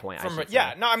performance standpoint.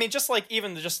 I mean, just like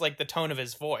even just like the tone of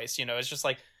his voice, you know, it's just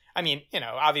like, I mean, you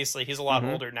know, obviously he's a lot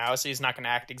older now, so he's not going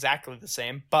to act exactly the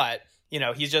same, but you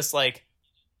know, he's just like,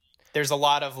 there's a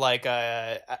lot of like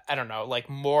I don't know, like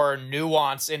more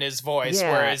nuance in his voice,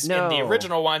 whereas in the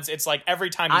original ones, it's like every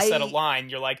time he said a line,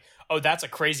 you're like, oh, that's a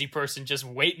crazy person just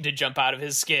waiting to jump out of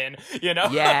his skin, you know?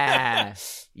 No,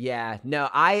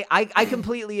 I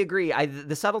completely agree.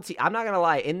 The subtlety, I'm not gonna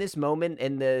lie, in this moment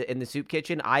in the soup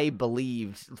kitchen, I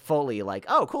believed fully like,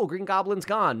 oh cool, Green Goblin's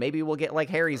gone, maybe we'll get like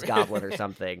Harry's Goblin or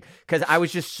something, because I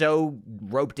was just so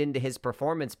roped into his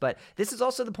performance. But this is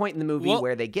also the point in the movie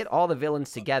where they get all the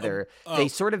villains together, they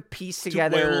sort of piece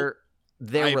together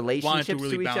their relationships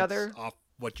to each other. Off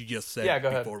what you just said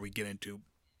before we get into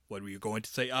what were you going to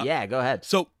say? Go ahead.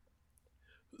 So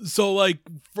like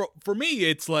for me,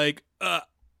 it's like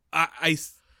I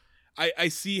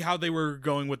see how they were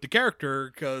going with the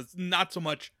character, because not so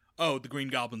much the Green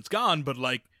Goblin's gone, but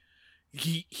like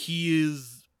he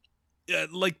is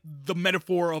like the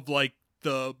metaphor of like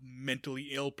the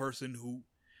mentally ill person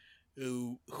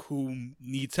who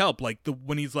needs help. Like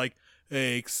when he's like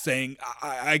saying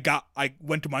I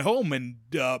went to my home and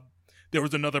there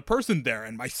was another person there,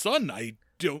 and my son, I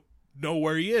don't know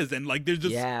where he is, and like there's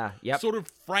this sort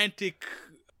of frantic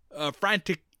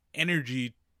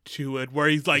energy to it, where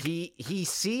he's like he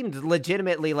seemed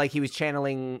legitimately like he was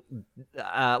channeling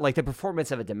like the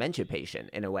performance of a dementia patient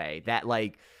in a way that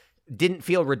like didn't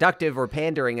feel reductive or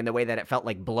pandering in the way that it felt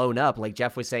like blown up, like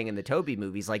Jeff was saying in the Tobey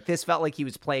movies. Like this felt like he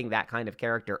was playing that kind of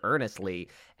character earnestly,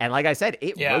 and like I said,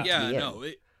 it roped me in.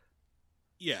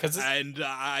 And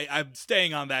I'm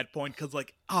staying on that point because,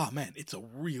 like, oh man, it's a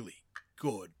really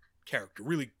good character,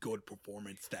 really good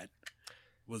performance that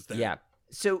was there. Yeah.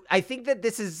 So I think that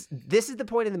this is the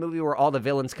point in the movie where all the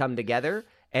villains come together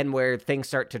and where things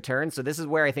start to turn. So this is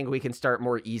where I think we can start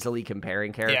more easily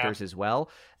comparing characters as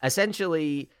well.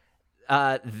 Essentially,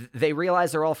 they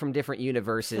realize they're all from different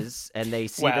universes, and they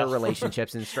see their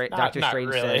relationships. And Doctor Strange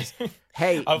really. says,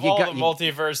 "Hey, of all the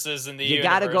multiverses in the universe,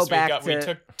 got to go back we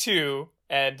took two,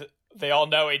 and they all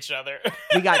know each other.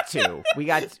 We got two.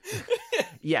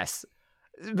 Yes."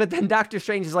 But then Doctor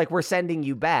Strange is like, we're sending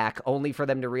you back, only for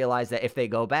them to realize that if they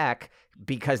go back,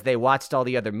 because they watched all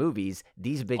the other movies,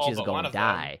 these bitches are going to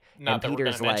die. Not and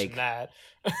Peter's like, that.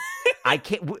 I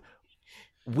can't...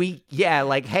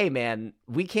 like, hey, man,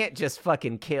 we can't just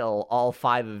fucking kill all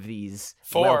 5 of these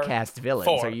well-cast villains.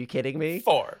 4. Are you kidding me?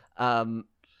 4.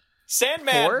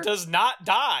 Sandman 4? does not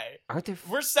die.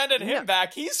 We're sending him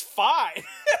back. He's fine.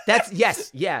 That's...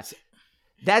 Yes.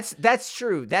 That's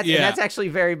true. And that's actually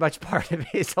very much part of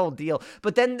his whole deal.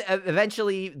 But then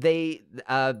eventually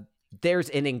there's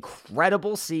an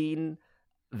incredible scene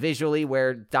visually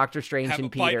where Doctor Strange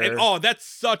and Peter and, that's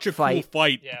such a cool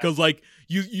fight because like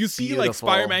you see like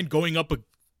Spider-Man going up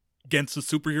against a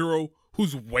superhero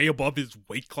who's way above his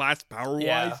weight class power wise,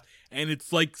 Yeah. and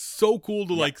it's like so cool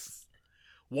to like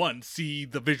one see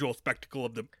the visual spectacle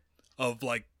of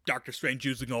like Doctor Strange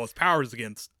using all his powers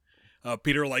against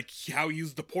Peter, like how he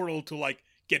used the portal to like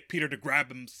get Peter to grab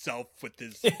himself with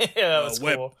his Yeah, that was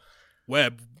cool.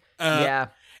 web. Yeah.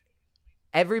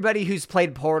 Everybody who's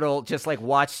played Portal just like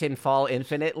watched him fall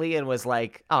infinitely and was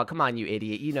like, "Oh, come on, you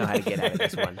idiot! You know how to get out of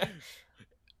this one."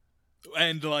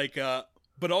 And like,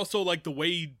 but also like the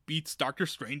way he beats Doctor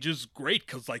Strange is great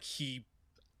because like he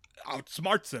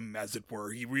outsmarts him, as it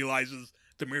were. He realizes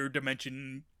the mirror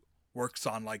dimension works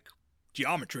on like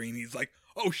geometry, and he's like,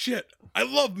 "Oh shit, I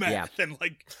love math," and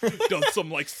like does some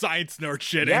like science nerd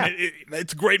shit, and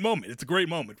it's a great moment. It's a great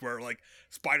moment where like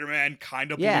Spider-Man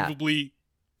kind of believably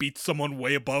beats someone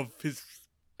way above his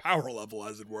power level,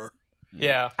 as it were.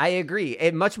 Yeah, I agree.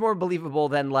 It much more believable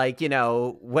than like, you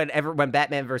know, when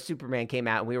Batman vs Superman came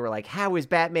out and we were like, how is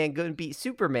Batman going to beat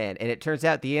Superman? And it turns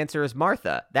out the answer is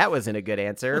Martha. That wasn't a good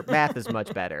answer. Math is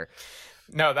much better.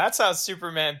 No, that's how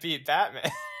Superman beat Batman.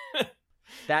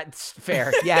 That's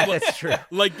fair. Yeah, that's true.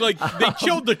 Like they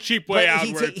showed the cheap way out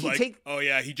where it's like, oh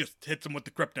yeah, he just hits him with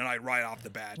the kryptonite right off the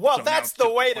bat. Well, so that's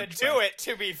the way to do it,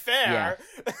 to be fair.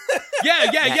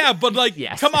 Yeah, but like,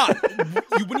 come on.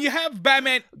 When you have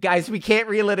Batman... Guys, we can't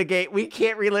relitigate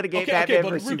Batman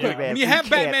versus Superman. When you have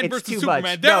Batman versus Superman,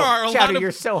 much. there are a lot of...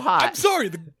 You're so hot. I'm sorry,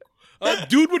 the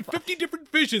dude with 50 different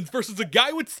visions versus a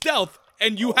guy with stealth,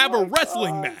 and you have a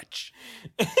wrestling match.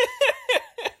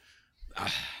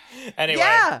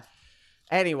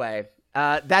 Anyway,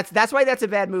 that's why that's a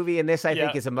bad movie, and this I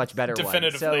think is a much better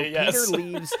one. So Peter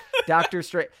leaves Doctor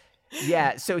Strange.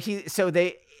 Yeah,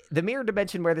 the mirror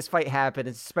dimension where this fight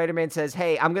happened, Spider-Man says,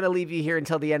 "Hey, I'm gonna leave you here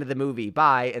until the end of the movie.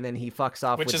 Bye," and then he fucks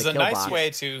off. Which with is the a kill nice box. way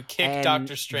to kick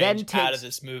Doctor Strange out of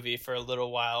this movie for a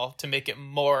little while to make it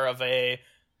more of a,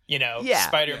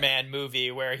 Spider-Man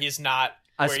movie where he's not.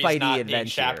 Where he's not adventure. Being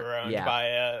chaperoned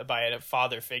by a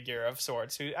father figure of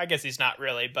sorts, who I guess he's not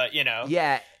really, but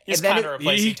he's kind of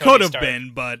replacing he Tony could have Stark.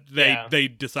 been, but they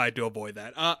decide to avoid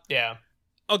that. Yeah.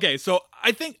 Okay, so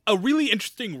I think a really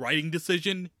interesting writing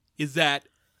decision is that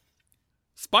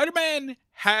Spider-Man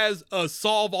has a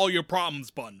solve all your problems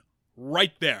button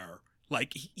right there.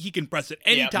 Like he can press it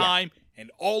anytime, and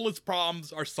all his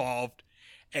problems are solved,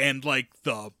 and like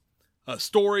the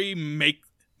story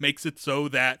makes it so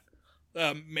that.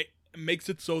 Makes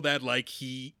it so that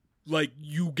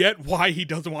you get why he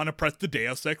doesn't want to press the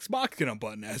Deus Ex Machina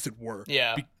button, as it were.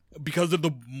 Yeah. Because of the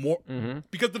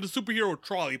superhero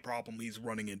trolley problem he's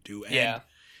running into. And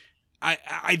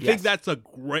I think that's a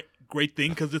great thing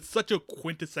because it's such a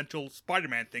quintessential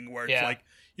Spider-Man thing where it's like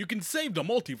you can save the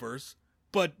multiverse,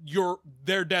 but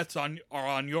their deaths are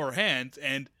on your hands,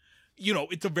 and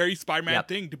it's a very Spider-Man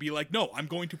thing to be like, no, I'm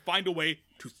going to find a way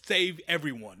to save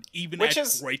everyone, even at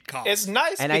great cost. It's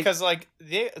nice because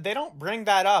they don't bring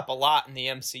that up a lot in the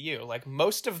MCU. Like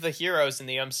most of the heroes in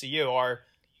the MCU are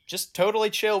just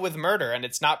totally chill with murder, and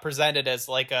it's not presented as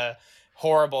like a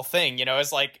horrible thing.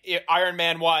 It's like Iron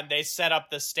Man 1, they set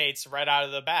up the stakes right out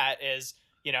of the bat is,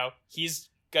 he's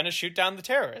gonna shoot down the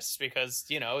terrorists because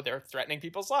they're threatening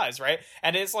people's lives, right?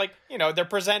 And it's like they're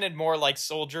presented more like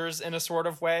soldiers in a sort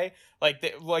of way,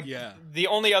 the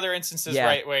only other instances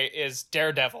right way is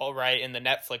Daredevil, right, in the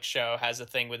Netflix show has a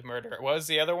thing with murder. What was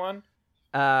the other one?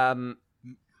 Eternals.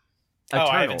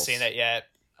 I haven't seen it yet.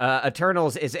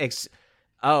 Eternals is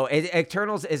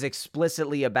Eternals is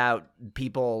explicitly about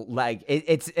people like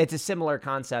it's a similar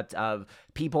concept of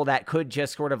people that could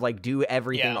just sort of like do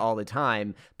everything all the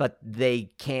time, but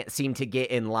they can't seem to get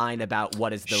in line about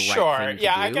what is the right thing to do.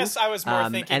 I guess I was more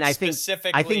thinking and I think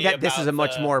that this is a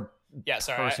much more I guess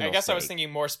I was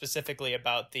thinking more specifically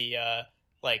about the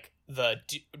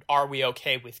are we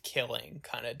okay with killing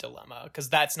kind of dilemma, because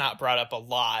that's not brought up a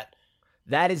lot.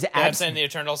 That is in the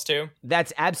Eternals too.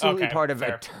 That's absolutely part of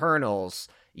Eternals.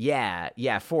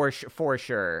 Yeah, for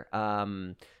sure.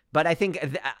 But I think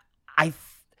I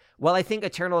think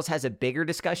Eternals has a bigger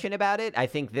discussion about it. I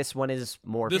think this one is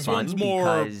more fun. This one's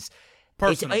more because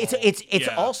personal. It's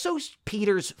also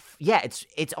Peter's. Yeah,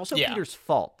 it's also Peter's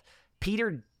fault.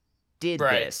 Peter did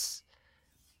this,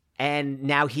 and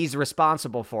now he's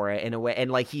responsible for it in a way.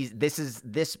 And like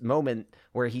this moment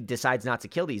where he decides not to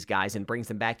kill these guys and brings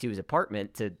them back to his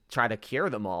apartment to try to cure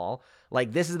them all.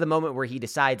 Like this is the moment where he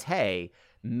decides, hey,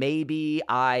 maybe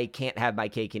I can't have my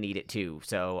cake and eat it too,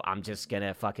 so I'm just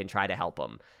gonna fucking try to help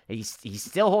him. He's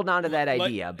still holding on to that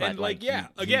idea, but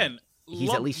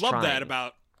he's at least love trying. That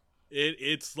about it.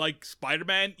 It's like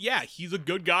Spider-Man. Yeah, he's a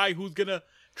good guy who's gonna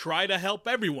try to help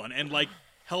everyone and like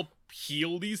help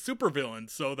heal these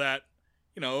supervillains so that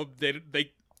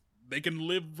they can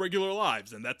live regular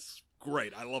lives, and that's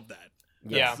great. I love that.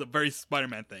 Yeah. It's a very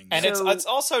Spider-Man thing. And So- it's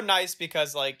also nice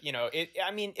because, like, you know,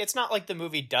 it's not like the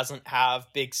movie doesn't have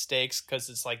big stakes because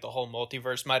it's like the whole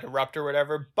multiverse might erupt or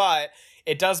whatever, but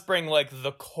it does bring, like,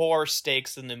 the core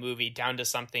stakes in the movie down to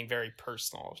something very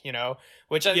personal, you know?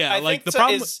 Which I like, think the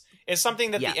problem is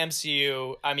something that Yeah. the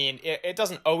MCU, I mean, it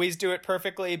doesn't always do it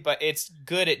perfectly, but it's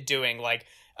good at doing, like,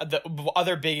 the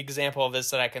other big example of this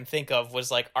that I can think of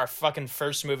was, like, our fucking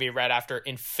first movie right after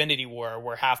Infinity War,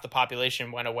 where half the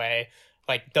population went away.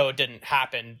 Like, though it didn't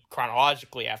happen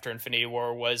chronologically after Infinity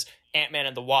War, was Ant-Man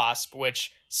and the Wasp,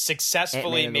 which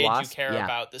successfully Ant-Man and the made you Wasp? care Yeah.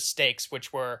 about the stakes,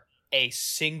 which were a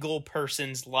single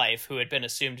person's life who had been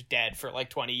assumed dead for like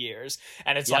 20 years.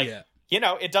 And it's like, Yeah. you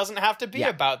know, it doesn't have to be Yeah.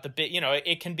 about the bit, you know,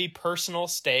 it can be personal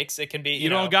stakes. It can be, You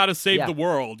know, don't gotta save Yeah. the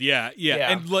world. Yeah.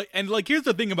 Yeah. And like here's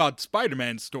the thing about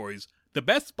Spider-Man stories. The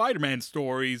best Spider-Man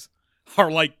stories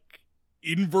are like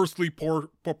inversely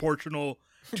proportional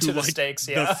to the like stakes,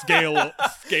 the yeah.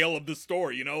 scale of the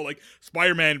story, you know, like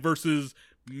Spider-Man versus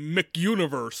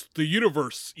McUniverse, the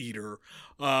Universe Eater.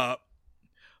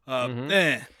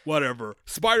 Whatever.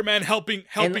 Spider-Man helping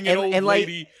And- an and- old and, like-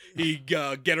 lady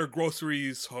get her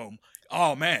groceries home.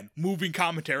 Oh man, moving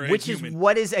commentary. Which on is human.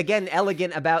 what is again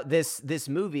elegant about this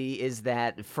movie is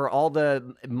that for all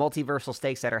the multiversal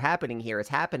stakes that are happening here, it's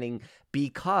happening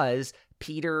because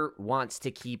Peter wants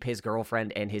to keep his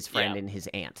girlfriend and his friend Yeah. and his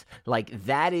aunt. Like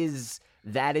that is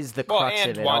the Well, crux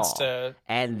and of it wants all. to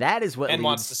And that is what and leads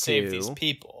wants to save to- these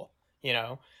people, you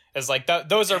know. It's like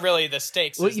those are really the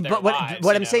stakes. Well, is their but lives,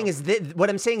 what you I'm saying know? is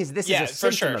this Yeah, is a for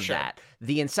symptom sure, of sure. that.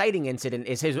 The inciting incident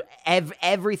is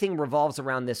everything revolves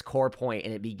around this core point,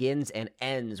 and it begins and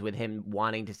ends with him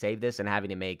wanting to save this and having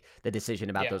to make the decision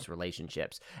about Yeah. those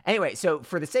relationships. Anyway, so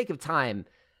for the sake of time,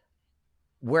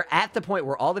 we're at the point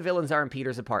where all the villains are in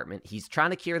Peter's apartment. He's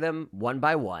trying to cure them one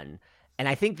by one, and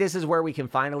I think this is where we can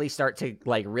finally start to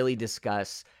like really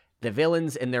discuss the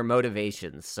villains and their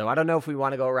motivations. So I don't know if we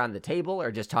want to go around the table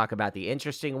or just talk about the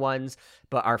interesting ones,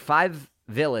 but our 5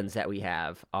 villains that we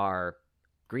have are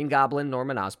Green Goblin,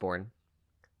 Norman Osborn,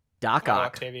 Doc Otto Ock,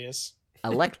 Octavius.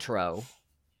 Electro,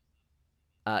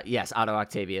 yes, Otto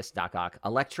Octavius, Doc Ock,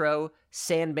 Electro,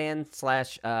 Sandman /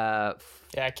 Yeah,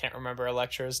 I can't remember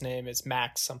Electro's name. It's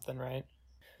Max something, right?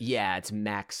 yeah, it's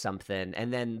Max something,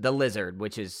 and then the Lizard,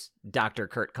 which is Dr.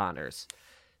 Kurt Connors.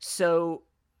 So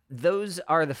those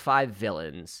are the 5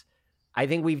 villains. I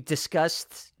think we've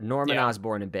discussed Norman Yeah.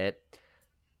 Osborn a bit.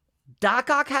 Doc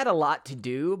Ock had a lot to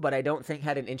do, but I don't think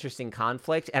had an interesting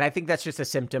conflict, and I think that's just a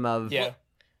symptom of Yeah.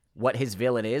 what his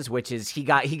villain is, which is he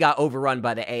got overrun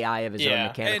by the AI of his own Yeah.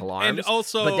 mechanical and arms.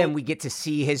 also, but then we get to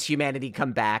see his humanity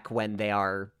come back when they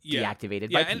are Yeah.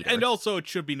 deactivated yeah, by Peter. and also it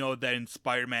should be noted that in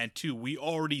Spider-Man 2, we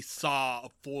already saw a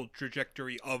full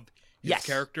trajectory of his Yes.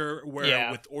 character, where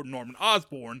Yeah. with Norman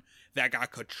Osborn, that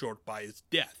got cut short by his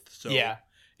death. So Yeah.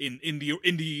 in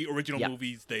the original Yeah.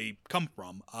 movies they come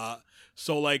from.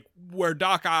 So like where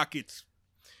Doc Ock, it's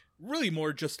really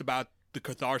more just about the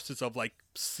catharsis of like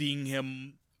seeing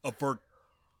him avert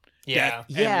Yeah. death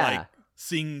Yeah. and like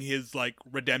seeing his like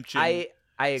redemption I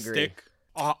agree. stick.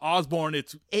 Osborn,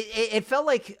 it It felt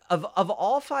like of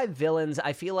all 5 villains,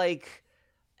 I feel like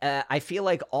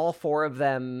all 4 of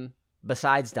them,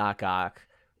 besides Doc Ock,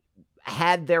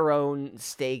 had their own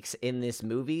stakes in this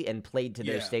movie and played to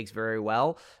their Yeah. stakes very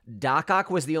well. Doc Ock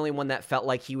was the only one that felt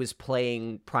like he was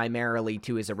playing primarily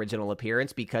to his original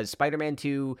appearance, because Spider-Man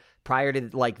 2, prior to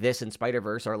like this and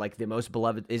Spider-Verse, are like the most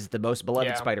beloved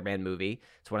Yeah. Spider-Man movie.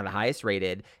 It's one of the highest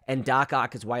rated, and Doc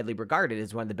Ock is widely regarded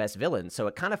as one of the best villains. So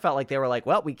it kind of felt like they were like,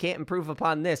 well, we can't improve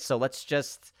upon this, so let's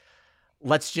just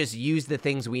use the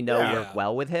things we know Yeah. work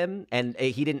well with him. And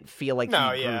he didn't feel like No,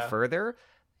 he grew yeah. further.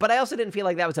 But I also didn't feel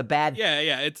like that was a bad.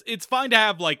 yeah, it's fine to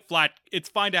have like flat. It's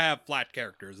fine to have flat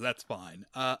characters. That's fine.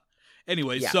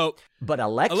 Anyway, Yeah. so But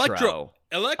Electro.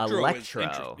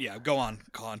 Electro. Yeah, go on,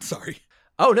 Colin. Sorry.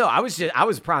 Oh no, I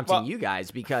was prompting Well- you guys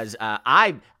because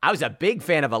I was a big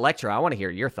fan of Electro. I want to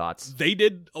hear your thoughts. They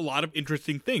did a lot of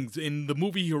interesting things in the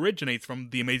movie. He originates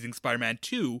from The Amazing Spider-Man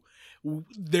 2.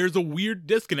 There's a weird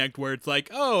disconnect where it's like,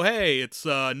 oh hey, it's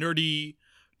a nerdy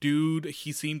dude.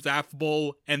 He seems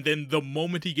affable, and then the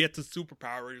moment he gets his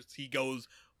superpowers, he goes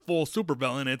full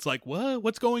supervillain. It's like, what?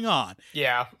 What's going on?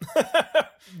 Yeah.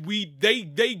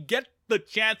 They get the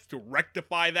chance to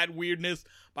rectify that weirdness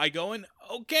by going,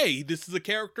 okay, this is a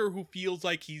character who feels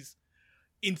like he's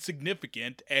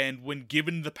insignificant, and when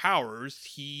given the powers,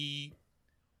 he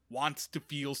wants to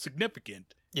feel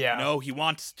significant. Yeah. You know, he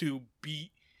wants to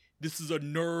be. This is a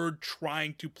nerd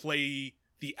trying to play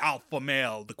the alpha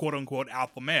male, the quote unquote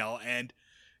alpha male, and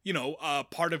you know,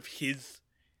 part of his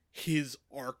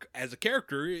arc as a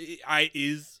character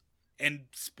is And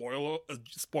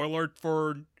spoiler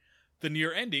for the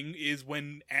near ending is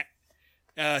when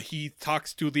he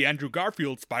talks to the Andrew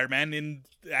Garfield Spider-Man, and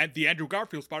the Andrew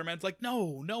Garfield Spider-Man's like,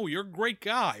 no, you're a great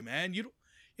guy, man. You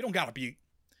don't gotta be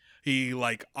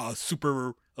like a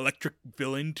super electric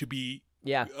villain to be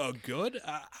good.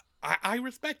 I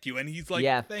respect you. And he's like,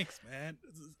 thanks, man,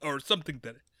 or something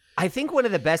that. I think one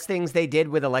of the best things they did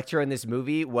with Electro in this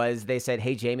movie was they said,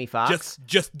 "Hey, Jamie Foxx,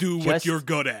 just do what you're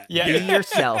good at. Be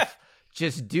yourself.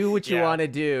 Just do what you want to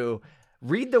do.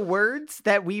 Read the words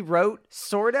that we wrote,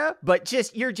 sorta, but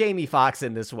just you're Jamie Foxx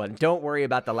in this one. Don't worry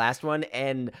about the last one."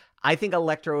 And I think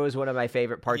Electro is one of my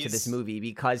favorite parts of this movie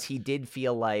because he did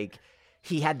feel like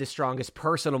he had the strongest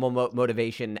personal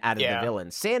motivation out of the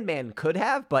villains. Sandman could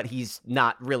have, but he's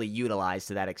not really utilized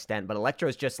to that extent. But Electro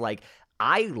is just like,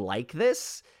 I like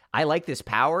this. I like this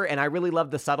power, and I really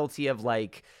love the subtlety of,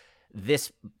 like,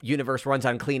 this universe runs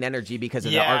on clean energy because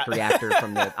of the arc reactor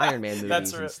from the Iron Man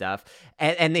movies and stuff.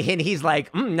 And he's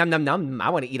like, nom, nom, nom, I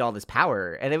want to eat all this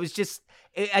power. And it was just,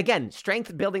 again,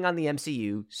 strength building on the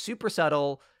MCU, super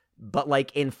subtle, but,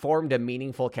 like, informed a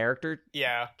meaningful character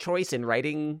choice in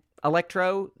writing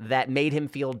Electro that made him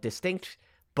feel distinct,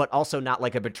 but also not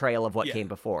like a betrayal of what came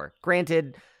before.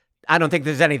 Granted, I don't think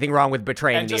there's anything wrong with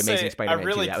betraying the Amazing Spider-Man 2. A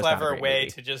really clever way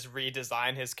movie. to just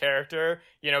redesign his character,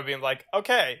 being like,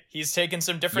 okay, he's taken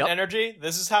some different energy.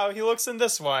 This is how he looks in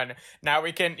this one. Now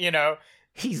we can,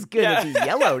 he's gonna be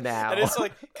yellow now. And it's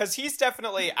like, because he's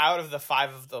definitely, out of the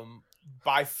 5 of them,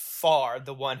 by far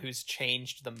the one who's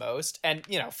changed the most, and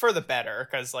for the better,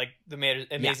 because like the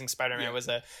Amazing Spider-Man was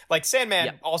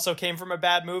Sandman also came from a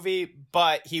bad movie,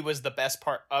 but he was the best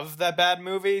part of that bad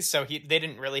movie, so they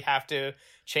didn't really have to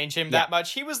change him that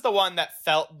much. He was the one that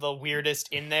felt the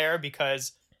weirdest in there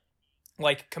because,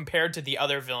 like, compared to the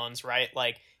other villains, right?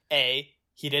 Like, A,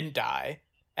 he didn't die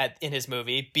in his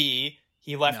movie. B,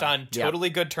 he left on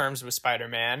totally good terms with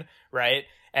Spider-Man, right?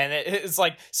 And it's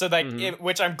like, so like,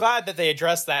 which I'm glad that they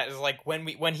addressed that, is like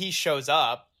when he shows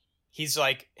up, he's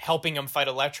like helping him fight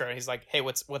Electro, and he's like, hey,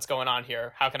 what's going on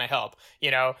here? How can I help?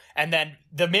 And then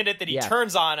the minute that he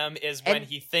turns on him is when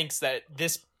he thinks that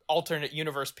this alternate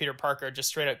universe Peter Parker just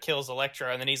straight up kills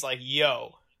Electro, and then he's like,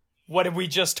 yo, what did we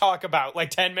just talk about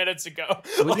like 10 minutes ago?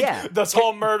 This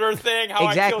whole murder thing, how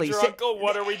I killed your uncle,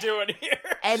 what are we doing here?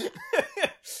 And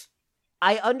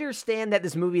I understand that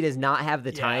this movie does not have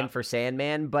the time for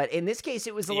Sandman, but in this case,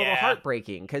 it was a little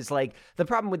heartbreaking because, like, the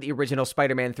problem with the original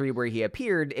Spider-Man 3 where he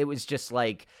appeared, it was just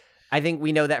like, I think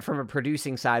we know that from a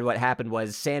producing side, what happened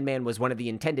was Sandman was one of the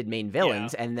intended main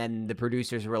villains, and then the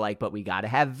producers were like, but we got to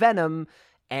have Venom,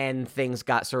 and things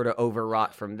got sort of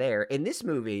overwrought from there. In this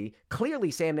movie,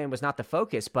 clearly Sandman was not the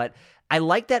focus, but I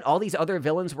like that all these other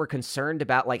villains were concerned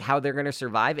about, like, how they're going to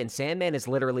survive, and Sandman is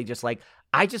literally just like,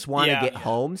 I just want to get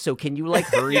home, so can you, like,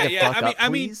 hurry the fuck up,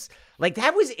 please? Like,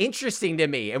 that was interesting to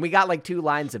me, and we got, like, 2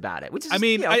 lines about it, which is,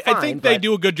 fine, I think they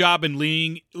do a good job in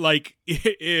leaning, like,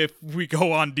 if we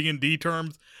go on D&D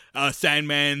terms,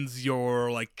 Sandman's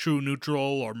your, like, true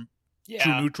neutral or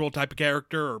true neutral type of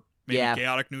character, or maybe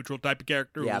chaotic neutral type of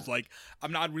character who's like,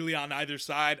 I'm not really on either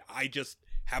side, I just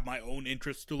have my own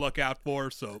interests to look out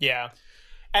for, so. Yeah.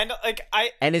 And like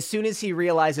and as soon as he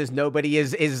realizes nobody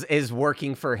is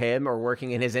working for him or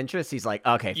working in his interests, he's like,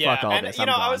 okay, fuck all this. I'm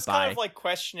gone. I was Bye. kind of like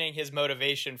questioning his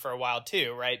motivation for a while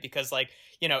too, right? Because like,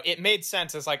 it made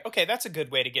sense. It's like, okay, that's a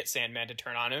good way to get Sandman to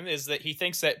turn on him, is that he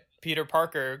thinks that Peter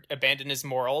Parker abandoned his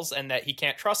morals and that he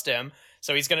can't trust him,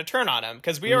 so he's going to turn on him.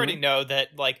 Because we already know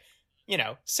that, like,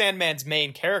 Sandman's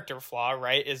main character flaw,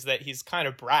 right, is that he's kind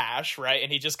of brash, right? And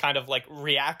he just kind of, like,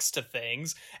 reacts to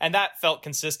things. And that felt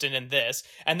consistent in this.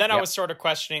 And then I was sort of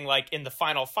questioning, like, in the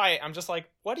final fight, I'm just like,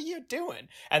 what are you doing?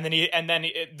 And then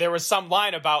there was some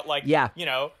line about, like,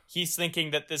 he's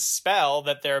thinking that this spell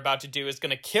that they're about to do is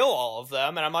going to kill all of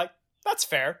them. And I'm like, that's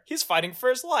fair. He's fighting for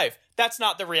his life. That's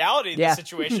not the reality of the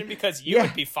situation, because you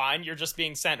would be fine. You're just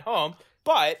being sent home.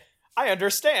 But I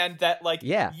understand that, like,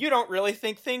 you don't really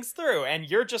think things through, and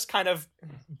you're just kind of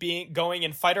going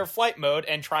in fight or flight mode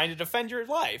and trying to defend your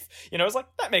life. It's like,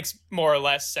 that makes more or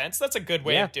less sense. That's a good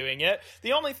way of doing it.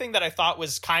 The only thing that I thought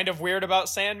was kind of weird about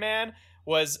Sandman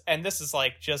was, and this is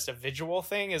like just a visual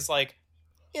thing, is like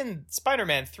in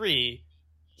Spider-Man 3,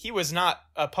 he was not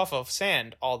a puff of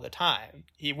sand all the time.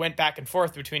 He went back and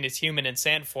forth between his human and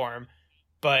sand form,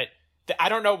 but I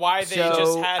don't know why they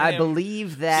just had him I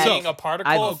believe that seeing a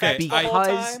particle effect the whole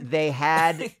because time. they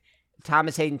had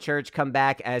Thomas Hayden Church come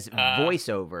back as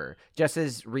voiceover, just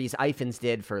as Rhys Ifans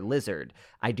did for Lizard.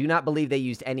 I do not believe they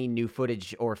used any new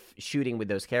footage or shooting with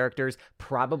those characters.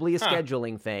 Probably a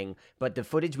scheduling thing, but the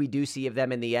footage we do see of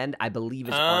them in the end, I believe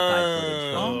is archive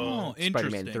footage from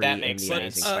Spider-Man 3 That and makes The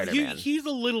Amazing sense. Spider-Man. He's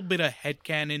a little bit of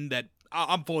headcanon that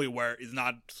I'm fully aware is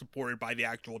not supported by the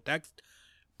actual text.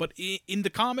 But in the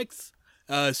comics,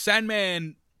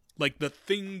 Sandman, like the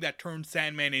thing that turns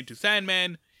Sandman into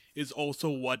Sandman, is also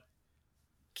what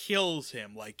kills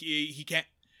him. Like he can't,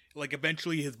 like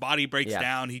eventually his body breaks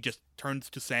down. He just turns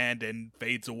to sand and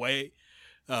fades away.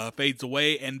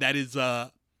 And that is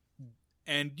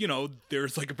and you know,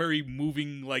 there's like a very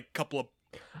moving like couple of.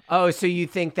 Oh, so you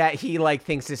think that he like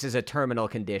thinks this is a terminal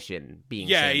condition being?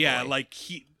 Sandboy. Like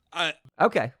he.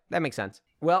 Okay, that makes sense.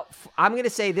 Well, I'm gonna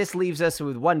say this leaves us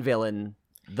with one villain,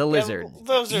 the Lizard.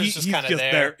 Lizard's just kind of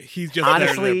there. He's just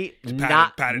honestly there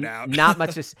not pat it out. Not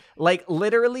much. Like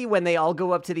literally, when they all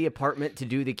go up to the apartment to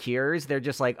do the cures, they're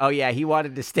just like, "Oh yeah, he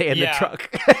wanted to stay in the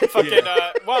truck." Fucking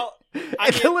well,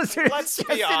 I the mean, Lizard let's is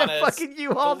be just in a honest. fucking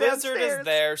U-Haul The Lizard downstairs. is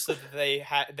there so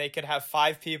that they could have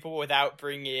 5 people without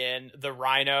bringing in the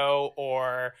Rhino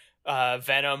or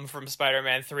Venom from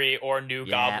Spider-Man 3 or New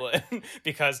Goblin,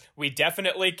 because we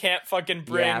definitely can't fucking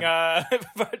bring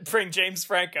bring James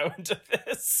Franco into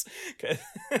this.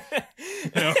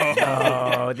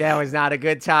 Oh, that was not a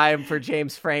good time for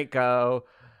James Franco.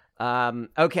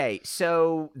 Okay,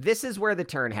 so this is where the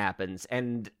turn happens,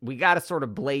 and we got to sort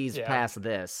of blaze past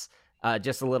this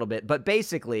just a little bit. But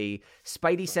basically,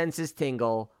 Spidey senses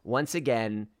tingle once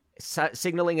again,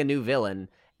 signaling a new villain,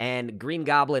 and Green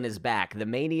Goblin is back. The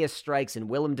mania strikes, and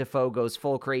Willem Dafoe goes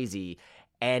full crazy,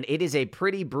 and it is a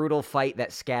pretty brutal fight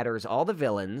that scatters all the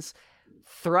villains,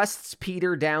 thrusts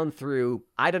Peter down through,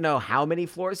 I don't know how many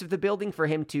floors of the building for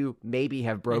him to maybe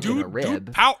have broken a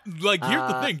rib. Here's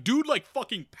the thing. Dude, like,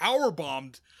 fucking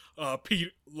powerbombed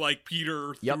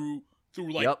Peter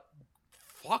through like,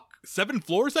 7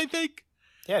 floors, I think?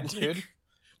 Yeah, dude.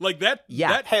 Like that.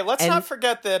 Yeah. Hey, let's not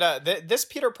forget that this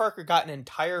Peter Parker got an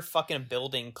entire fucking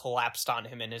building collapsed on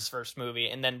him in his first movie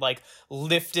and then, like,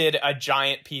 lifted a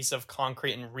giant piece of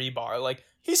concrete and rebar. Like,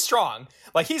 he's strong.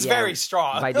 Like, he's very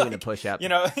strong. By doing a push-up. You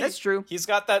know, that's true. He's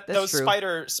got those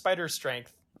spider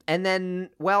strength. And then,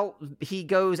 well, he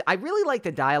goes... I really like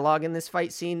the dialogue in this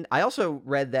fight scene. I also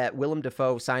read that Willem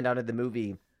Dafoe signed on to the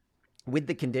movie with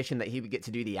the condition that he would get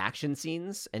to do the action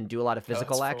scenes and do a lot of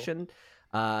physical action.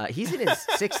 Cool. He's in his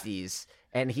 60s,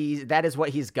 and that is what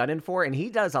he's gunning for, and he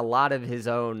does a lot of his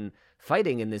own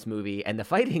fighting in this movie, and the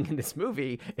fighting in this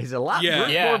movie is a lot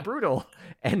more brutal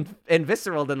and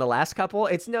visceral than the last couple.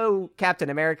 It's no Captain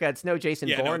America, it's no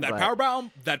Jason Bourne. That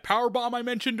power bomb I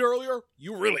mentioned earlier,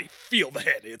 you really feel the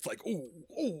hit. It's like,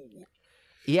 ooh.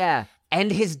 Yeah. And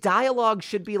his dialogue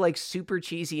should be like super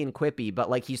cheesy and quippy, but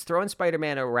like he's throwing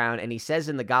Spider-Man around, and he says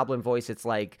in the Goblin voice, it's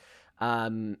like,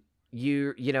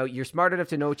 you're smart enough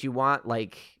to know what you want,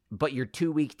 like, but you're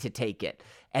too weak to take it.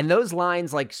 And those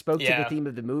lines like spoke to the theme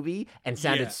of the movie and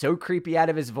sounded so creepy out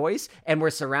of his voice, and we're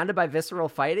surrounded by visceral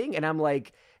fighting, and I'm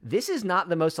like, this is not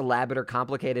the most elaborate or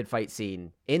complicated fight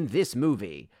scene in this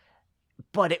movie,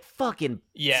 but it fucking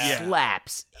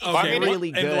slaps. It's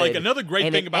really good. And like another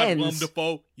great thing about Willem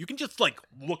Dafoe, you can just like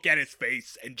look at his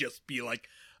face and just be like,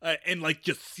 and like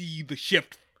just see the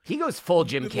shift. He goes full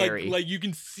Jim Carrey. Like you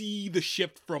can see the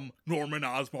shift from Norman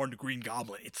Osborn to Green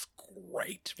Goblin. It's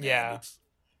great, man. Yeah.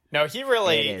 No, he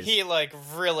really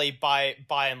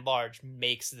by and large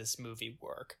makes this movie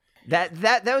work.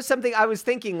 That was something I was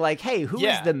thinking, like, hey, who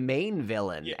is the main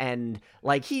villain? Yeah. And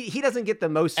like he doesn't get the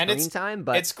most screen time,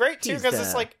 but it's great too because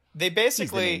it's like they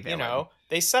basically,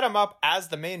 they set him up as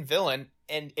the main villain,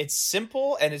 and it's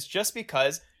simple, and it's just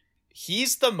because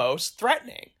he's the most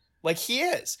threatening. Like, he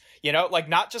is, like,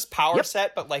 not just power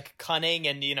set, but like cunning,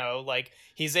 and like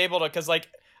he's able to, because like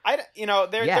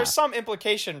there's some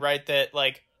implication, right, that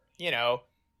like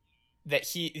that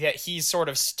he's sort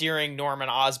of steering Norman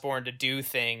Osborn to do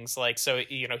things, like, so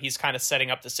he's kind of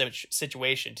setting up the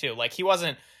situation too. Like, he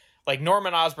wasn't, like,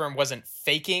 Norman Osborn wasn't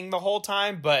faking the whole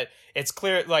time, but it's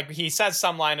clear, like, he says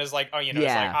some line is like, it's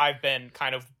like, I've been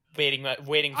kind of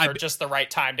waiting for just the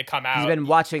right time to come out. He's been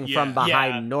watching from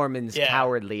behind Norman's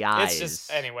cowardly eyes. It's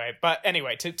just anyway,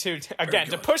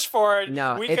 to push forward.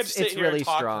 No, we could sit here really and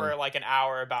talk strong. for like an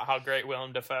hour about how great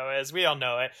Willem Dafoe is. We all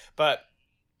know it, but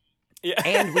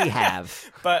and we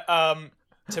have. But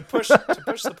to push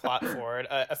the plot forward,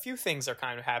 a few things are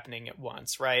kind of happening at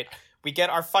once, right? We get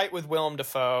our fight with Willem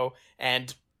Dafoe,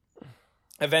 and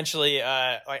eventually,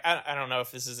 I don't know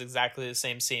if this is exactly the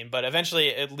same scene, but eventually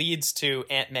it leads to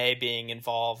Aunt May being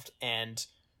involved, and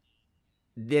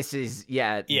this is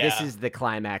this is the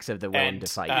climax of the Willem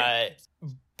Dafoe.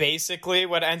 Basically,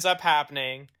 what ends up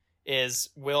happening is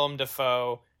Willem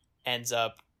Dafoe ends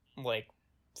up like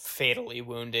fatally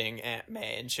wounding Aunt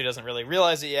May, and she doesn't really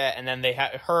realize it yet. And then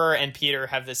her and Peter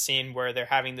have this scene where they're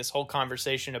having this whole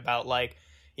conversation about like,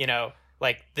 you know,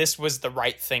 like this was the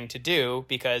right thing to do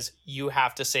because you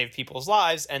have to save people's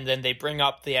lives. And then they bring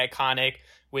up the iconic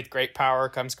 "with great power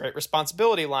comes great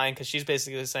responsibility" line, because she's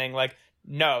basically saying like,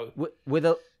 no, with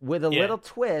a little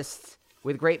twist,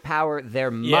 with great power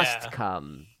there must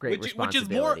come great responsibility. Which is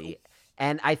more...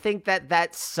 And I think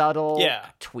that subtle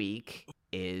tweak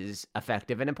is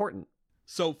effective and important.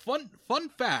 So fun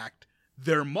fact,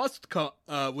 there must come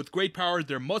with great power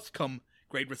there must come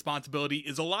great responsibility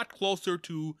is a lot closer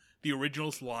to the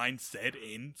original line said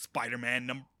in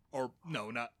Spider-Man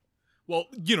the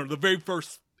very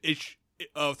first ish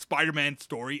of Spider-Man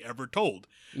story ever told.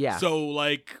 Yeah. So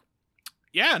like,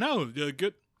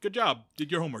 good job.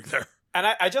 Did your homework there. And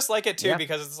I just like it, too, Yeah.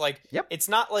 because it's like, it's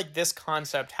not like this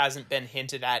concept hasn't been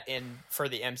hinted at for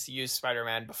the MCU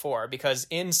Spider-Man before. Because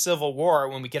in Civil War,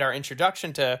 when we get our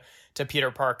introduction to Peter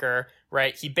Parker,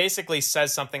 right, he basically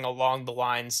says something along the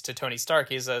lines to Tony Stark.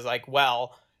 He says, like,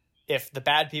 well, if the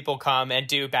bad people come and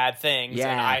do bad things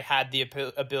and I had the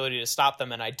ability to stop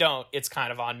them and I don't, it's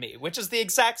kind of on me, which is the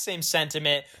exact same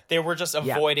sentiment. They were just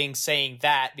avoiding saying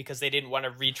that because they didn't want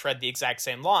to retread the exact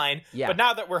same line. Yeah. But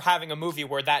now that we're having a movie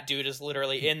where that dude is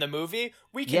literally in the movie,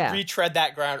 we can retread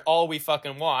that ground all we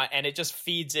fucking want. And it just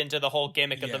feeds into the whole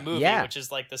gimmick of the movie, which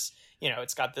is like this, you know,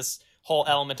 it's got this whole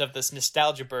element of this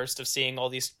nostalgia burst of seeing all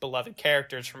these beloved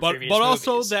characters from previous movies.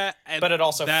 But it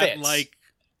also fits. Like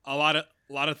a lot of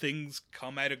things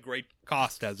come at a great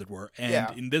cost, as it were.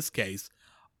 And in this case,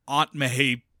 Aunt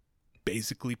May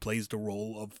basically plays the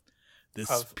role of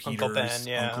Peter's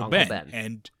Uncle Ben.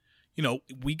 And, you know,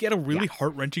 we get a really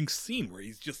heart-wrenching scene where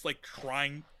he's just, like,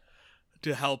 trying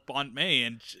to help Aunt May.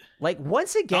 And, like,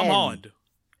 once again, Tom Holland,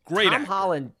 great Tom actor.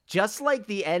 Holland, just like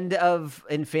the end of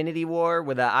Infinity War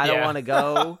with I don't want to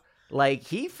go, like,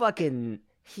 he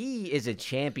is a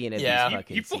champion of these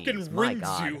fucking He fucking scenes. wrings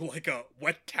you like a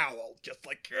wet towel, just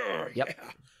like, Yep.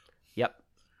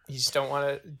 You just don't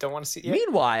want to see. Yeah.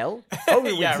 Meanwhile, over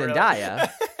with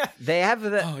Zendaya, they have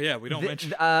we don't mention.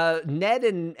 Ned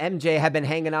and MJ have been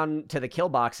hanging on to the kill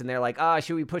box, and they're like,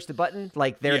 should we push the button?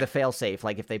 Like they're the fail-safe.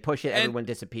 Like if they push it, everyone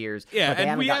disappears. Yeah, but they and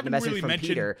haven't gotten the message really from mentioned...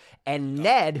 Peter. And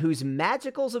Ned, whose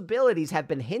magical abilities have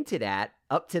been hinted at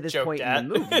up to this point in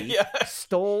the movie,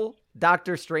 stole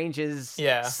Doctor Strange's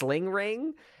sling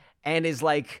ring, and is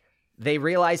like, they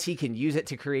realize he can use it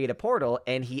to create a portal,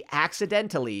 and he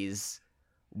accidentallys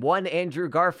one Andrew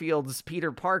Garfield's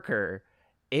Peter Parker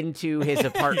into his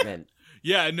apartment.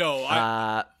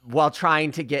 While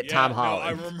trying to get Tom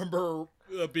Holland. I remember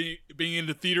being in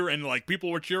the theater and like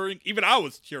people were cheering. Even I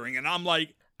was cheering, and I'm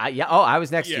like, I was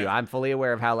next to you. I'm fully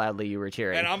aware of how loudly you were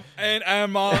cheering. And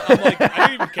I'm like, I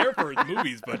didn't even care for his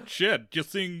movies, but shit,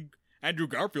 just seeing Andrew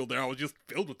Garfield there, I was just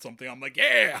filled with something. I'm like,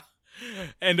 yeah,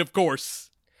 and of course.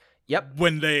 Yep.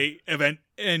 When they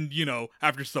and you know,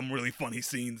 after some really funny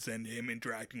scenes and him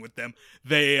interacting with them,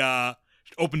 they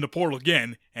open the portal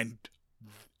again, and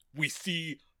we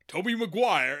see Tobey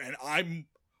Maguire, and I'm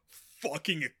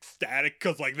fucking ecstatic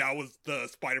because like that was the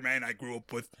Spider-Man I grew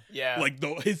up with. Yeah. Like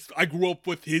I grew up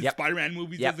with his Spider-Man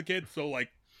movies as a kid, so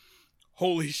like,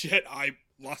 holy shit, I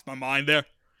lost my mind there.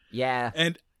 Yeah.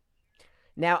 And.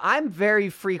 Now, I'm very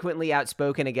frequently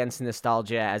outspoken against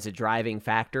nostalgia as a driving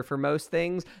factor for most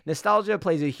things. Nostalgia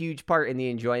plays a huge part in the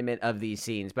enjoyment of these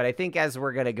scenes, but I think as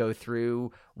we're going to go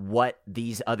through what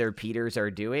these other Peters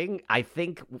are doing, I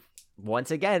think,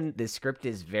 once again, this script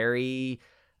is very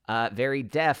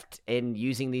deft in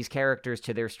using these characters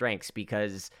to their strengths,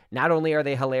 because not only are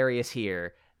they hilarious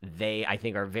here, they, I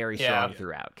think, are very strong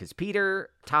throughout. Because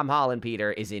Tom Holland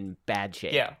Peter is in bad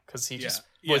shape. Yeah, because he just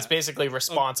was basically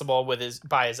responsible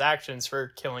by his actions for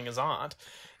killing his aunt,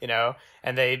 you know.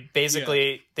 And they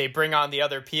basically they bring on the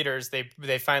other Peters.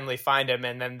 They finally find him,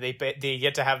 and then they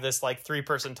get to have this like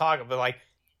 3-person talk of like,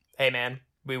 hey man,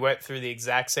 we went through the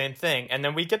exact same thing. And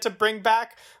then we get to bring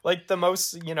back like the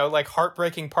most, you know, like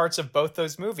heartbreaking parts of both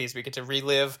those movies. We get to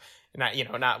relive,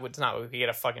 it's not we get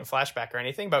a fucking flashback or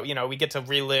anything, but you know, we get to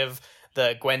relive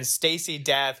the Gwen Stacy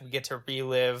death. We get to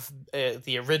relive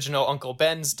the original Uncle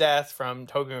Ben's death from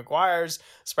Tobey Maguire's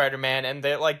Spider-Man. And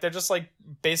they're just like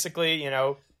basically, you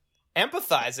know,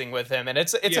 empathizing with him, and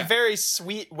it's a very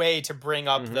sweet way to bring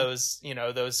up those, you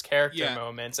know, those character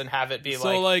moments and have it be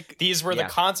like these were the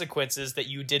consequences that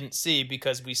you didn't see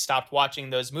because we stopped watching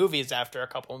those movies after a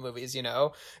couple of movies, you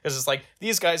know, because it's like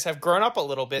these guys have grown up a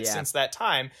little bit since that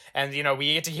time. And, you know,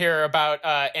 we get to hear about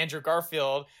Andrew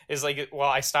Garfield is like, well,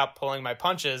 I stopped pulling my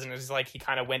punches, and it's like he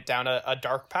kind of went down a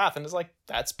dark path, and it's like,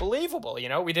 that's believable. You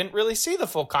know, we didn't really see the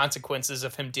full consequences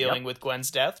of him dealing with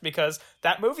Gwen's death because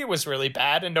that movie was really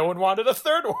bad and no one wanted a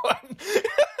third one.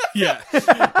 yeah,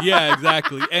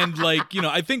 exactly. And like, you know,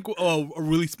 I think a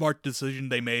really smart decision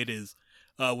they made is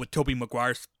with Tobey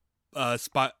Maguire's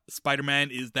Spider-Man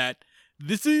is that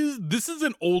this is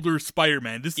an older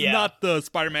Spider-Man. This is not the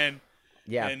Spider-Man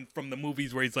and from the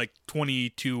movies where he's like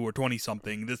 22 or 20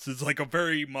 something. This is like a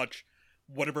very much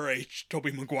whatever age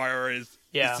Tobey Maguire is.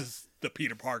 Yeah. This is the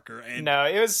Peter Parker, and no,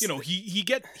 it was, you know, he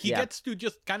gets to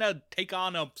just kind of take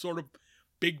on a sort of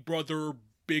big brother,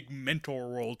 big mentor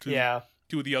role to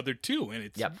the other two, and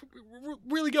it's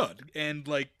really good. And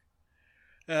like,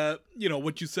 you know,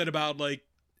 what you said about like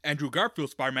Andrew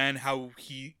Garfield's Spider-Man, how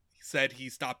he said he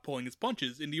stopped pulling his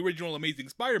punches in the original Amazing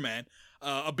Spider-Man.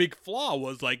 A big flaw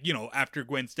was like, you know, after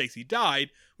Gwen Stacy died,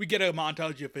 we get a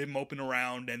montage of him moping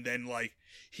around, and then like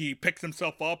he picks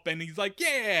himself up and he's like,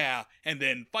 yeah, and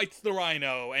then fights the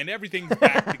Rhino, and everything's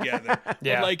back together.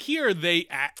 But like here, they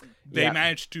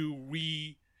managed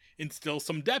to instill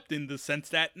some depth in the sense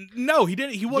that no, he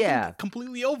didn't. He wasn't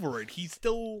completely over it. He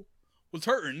still was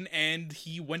hurting, and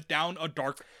he went down a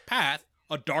dark path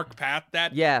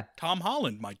that Tom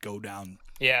Holland might go down.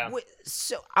 Yeah.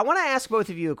 So I want to ask both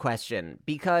of you a question,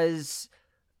 because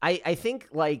I think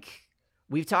like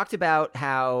we've talked about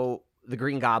how the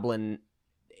Green Goblin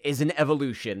is an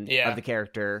evolution of the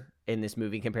character in this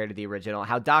movie compared to the original,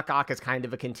 how Doc Ock is kind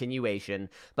of a continuation,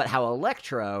 but how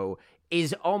Electro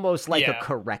is almost like a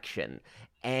correction.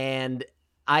 And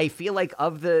I feel like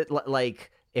of the,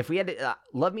 like, if we had to,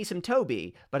 love me some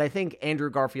Toby, but I think Andrew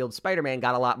Garfield's Spider-Man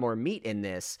got a lot more meat in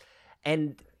this.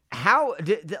 And how,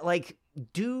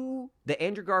 do the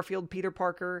Andrew Garfield Peter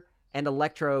Parker and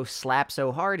Electro slap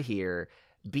so hard here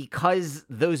because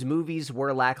those movies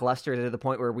were lackluster to the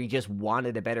point where we just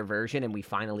wanted a better version and we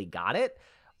finally got it?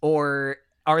 Or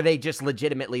are they just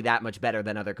legitimately that much better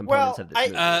than other components of this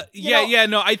movie?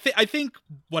 No, I think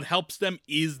what helps them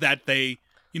is that they,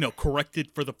 you know, corrected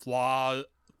for the flaws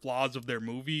of their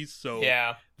movies, so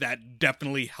that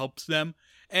definitely helps them.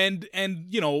 And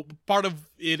you know, part of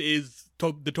it is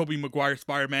the Tobey Maguire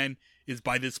Spider-Man is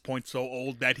by this point so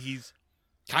old that he's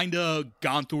kind of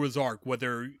gone through his arc,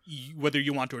 whether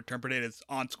you want to interpret it as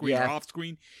on-screen or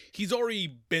off-screen. He's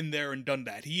already been there and done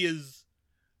that. He is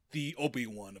the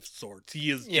Obi-Wan of sorts.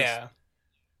 He is just...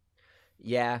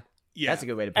 Yeah. That's a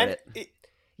good way to put it.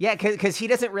 Yeah, because he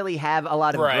doesn't really have a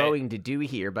lot of growing to do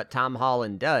here, but Tom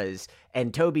Holland does,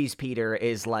 and Toby's Peter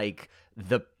is like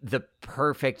the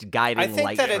perfect guiding light for him.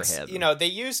 I think that it's, you know, they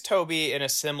use Toby in a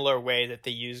similar way that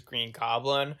they use Green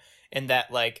Goblin, in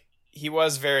that like he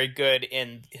was very good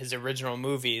in his original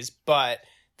movies, but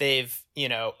they've, you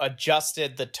know,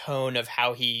 adjusted the tone of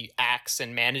how he acts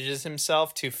and manages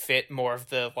himself to fit more of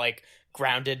the like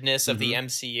groundedness of the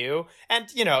MCU. And,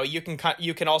 you know, you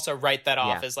can also write that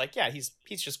off as like, he's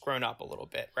just grown up a little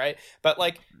bit, right? But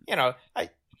like, you know, I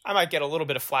might get a little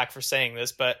bit of flack for saying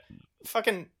this, but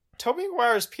fucking Tobey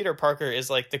Maguire's Peter Parker is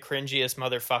like the cringiest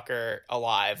motherfucker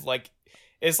alive. Like,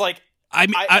 it's like, I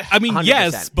mean,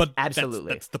 yes, but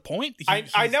absolutely, that's the point.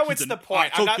 I know it's the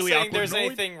point. I'm not saying there's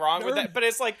anything wrong with that, but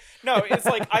it's like, no, it's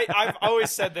like I've always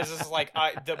said this is like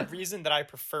the reason that I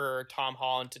prefer Tom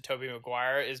Holland to Tobey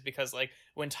Maguire is because like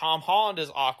when Tom Holland is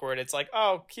awkward, it's like,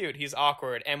 oh, cute, he's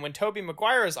awkward, and when Tobey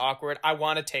Maguire is awkward, I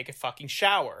want to take a fucking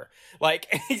shower. Like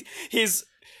he's.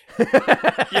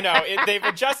 You know, they've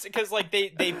adjusted because like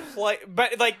they play,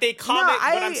 but like they comment.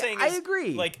 What I'm saying is, I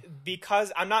agree. Like,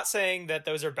 because I'm not saying that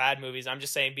those are bad movies. I'm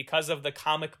just saying because of the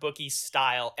comic booky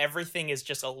style, everything is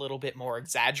just a little bit more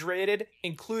exaggerated,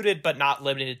 included but not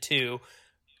limited to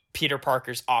Peter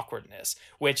Parker's awkwardness.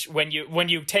 Which when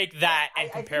you take that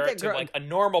and compare it to like a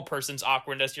normal person's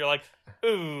awkwardness, you're like,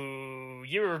 ooh,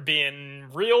 you're being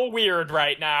real weird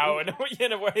right now in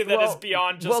a way that is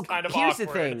beyond just kind of here's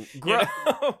awkward. Here's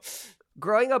the thing.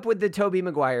 Growing up with the Tobey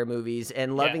Maguire movies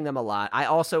and loving them a lot, I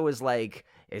also was like,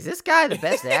 is this guy the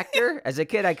best actor? As a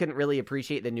kid, I couldn't really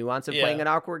appreciate the nuance of playing an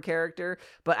awkward character.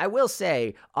 But I will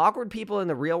say, awkward people in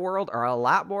the real world are a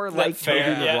lot more like Tobey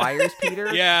Maguire's Peter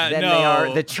than they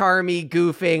are the charmy,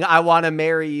 goofing, I want to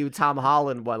marry you Tom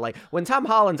Holland one. Like, when Tom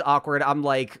Holland's awkward, I'm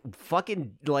like,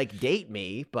 fucking, like, date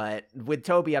me. But with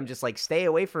Tobey, I'm just like, stay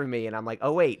away from me. And I'm like,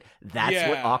 oh, wait, that's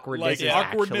what awkwardness is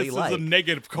awkwardness actually like. Is a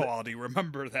negative quality,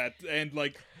 remember that. And,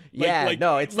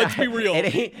 no, it's let's be real.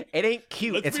 It ain't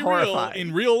cute. It's horrifying.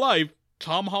 In real life,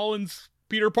 Tom Holland's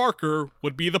Peter Parker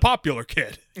would be the popular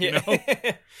kid. You know?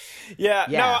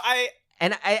 No,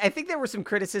 I think there was some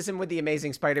criticism with the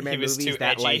Amazing Spider-Man movies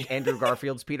that edgy. like Andrew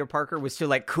Garfield's Peter Parker was too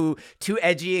like cool, too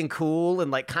edgy and cool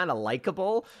and like kind of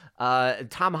likable.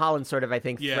 Tom Holland sort of, I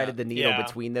think, threaded the needle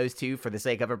between those two for the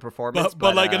sake of a performance.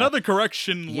 But like another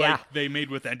correction like they made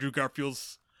with Andrew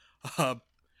Garfield's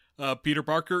Peter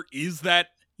Parker is that,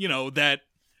 you know, that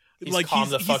he's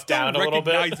calmed the fuck down a little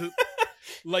bit.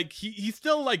 Like he's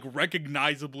still like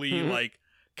recognizably like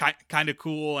kind of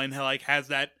cool and like has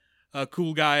that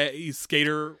cool guy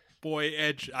skater boy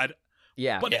edge.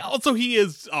 But also he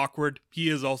is awkward. He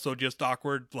is also just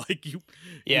awkward. Like you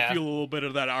feel a little bit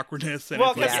of that awkwardness. And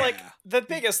well, because like the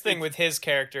biggest thing with his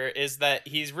character is that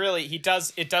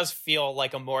it does feel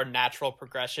like a more natural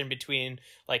progression between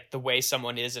like the way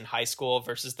someone is in high school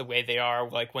versus the way they are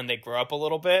like when they grow up a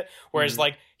little bit. Whereas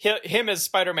like him as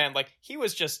Spider-Man, like he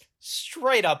was just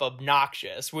straight up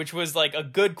obnoxious, which was like a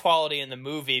good quality in the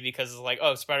movie because it's like,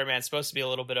 oh, Spider-Man's supposed to be a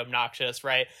little bit obnoxious,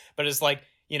 right? But it's like,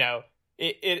 you know,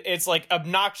 it's like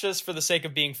obnoxious for the sake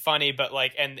of being funny, but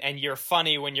like, and you're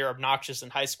funny when you're obnoxious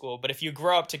in high school. But if you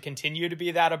grow up to continue to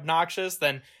be that obnoxious,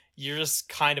 then you're just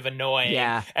kind of annoying.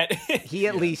 Yeah. And he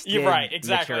at least you're right.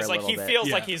 Exactly. It's like he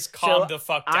feels like he's calmed the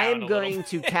fuck down. I'm going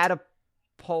to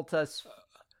catapult us.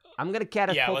 I'm going to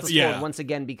catapult us forward once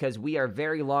again because we are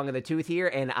very long in the tooth here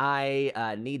and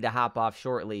I need to hop off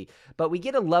shortly. But we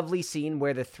get a lovely scene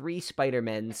where the three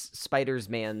Spider-Mans,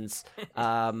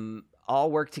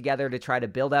 all work together to try to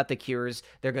build out the cures.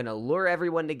 They're going to lure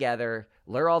everyone together,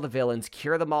 lure all the villains,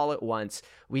 cure them all at once.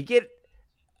 We get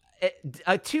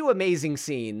two amazing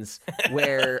scenes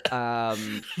where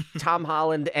Tom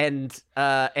Holland and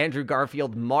Andrew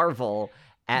Garfield marvel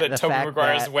at the Tobey fact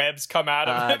Maguire's that webs come out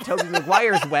of Tobey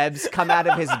Maguire's webs come out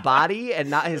of his body and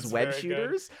not his web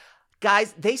shooters. Good.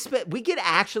 Guys, we get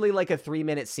actually like a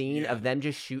 3-minute scene of them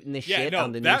just shooting the shit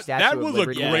on the new Statue of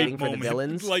Liberty waiting for the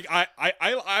villains. Like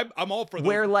I'm all for that.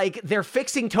 Where like they're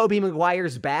fixing Tobey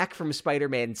Maguire's back from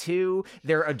Spider-Man 2.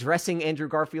 They're addressing Andrew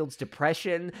Garfield's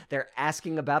depression. They're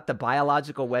asking about the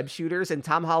biological web shooters. And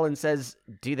Tom Holland says,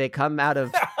 do they come out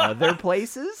of other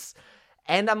places?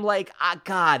 And I'm like,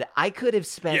 God, I could have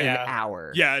spent an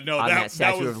hour on that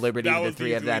Statue of Liberty with the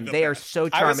three of them. They are so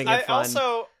charming and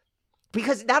fun.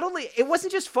 Because not only, it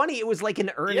wasn't just funny, it was like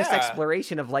an earnest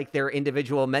exploration of like their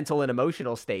individual mental and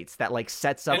emotional states that like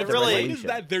sets up the relationship. Is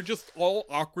that they're just all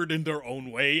awkward in their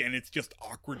own way and it's just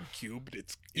awkward cubed.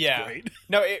 It's great.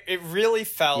 No, it really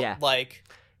felt like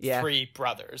three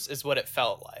brothers is what it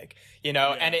felt like, you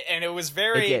know, and it was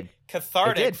very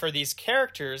cathartic for these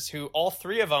characters who all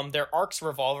three of them, their arcs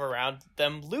revolve around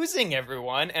them losing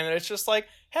everyone. And it's just like,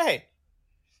 hey,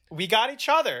 we got each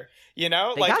other, you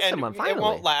know, they got someone, finally. It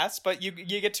won't last, but you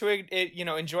get to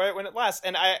enjoy it when it lasts.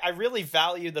 And I really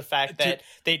value the fact that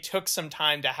they took some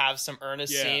time to have some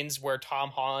earnest scenes where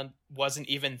Tom Holland wasn't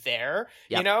even there,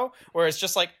 you know, where it's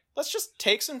just like, let's just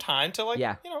take some time to like,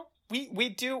 you know,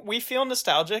 we feel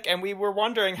nostalgic and we were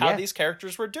wondering how these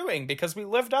characters were doing because we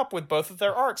lived up with both of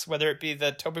their arcs, whether it be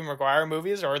the Tobey Maguire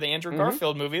movies or the Andrew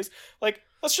Garfield movies. Like,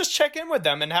 let's just check in with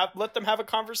them and let them have a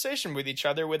conversation with each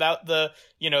other without the,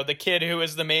 you know, the kid who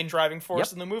is the main driving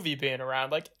force in the movie being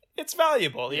around. Like, it's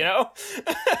valuable, you know.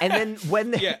 And then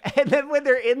when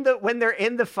they're in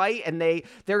the fight and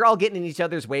they're all getting in each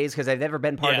other's ways because they've never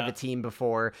been part of a team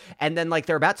before, and then like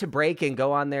they're about to break and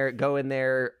go in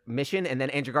their mission, and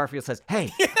then Andrew Garfield says,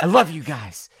 "Hey, I love you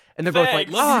guys," and they're both like,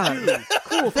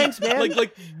 cool, thanks, man."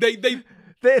 Like they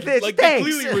like they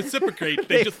clearly reciprocate.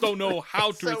 They just don't know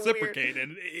how to reciprocate,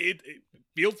 and it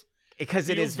feels. Because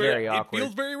it is very awkward. It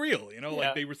feels very real, you know,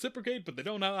 like they reciprocate, but they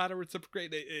don't know how to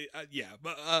reciprocate.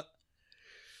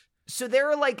 So there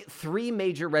are like three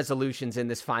major resolutions in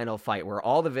this final fight where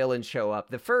all the villains show up.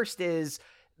 The first is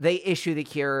they issue the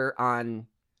cure on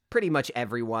pretty much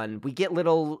everyone. We get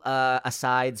little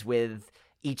asides with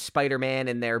each Spider-Man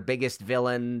and their biggest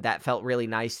villain that felt really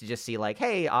nice to just see like,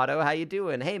 hey, Otto, how you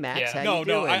doing? Hey, Max, how you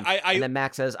doing? And then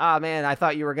Max says, man, I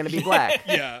thought you were going to be black.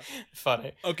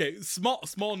 Funny. Okay, small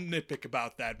nitpick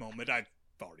about that moment. I've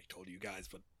already told you guys,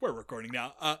 but we're recording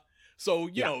now. So,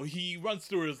 you know, he runs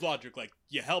through his logic, like,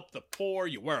 you help the poor,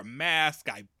 you wear a mask,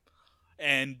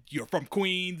 and you're from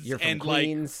Queens. You're from and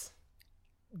Queens.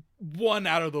 Like, one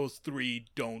out of those three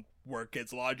don't work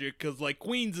as logic, because, like,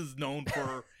 Queens is known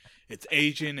for its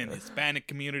Asian and Hispanic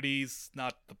communities,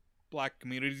 not the black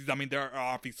communities. I mean, there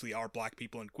obviously are black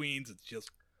people in Queens. It's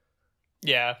just...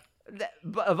 Yeah.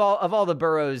 Of all the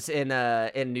boroughs in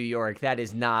New York, that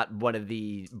is not one of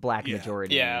the black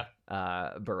majority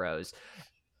boroughs.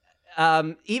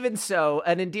 Even so,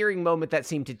 an endearing moment that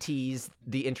seemed to tease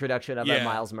the introduction of a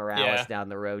Miles Morales down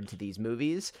the road to these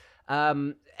movies.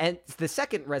 And the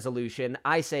second resolution,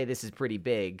 I say this is pretty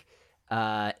big,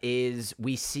 is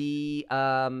we see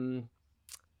MJ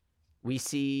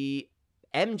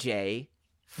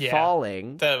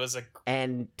falling. That was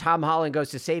and Tom Holland goes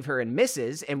to save her and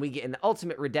misses, and we get an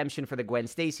ultimate redemption for the Gwen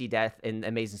Stacy death in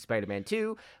Amazing Spider-Man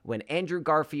 2 when Andrew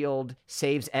Garfield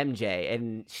saves MJ,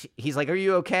 and he's like, "Are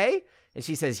you okay?" And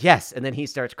she says, "Yes," and then he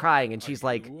starts crying, and she's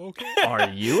like, "Are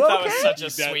you okay?" That was such a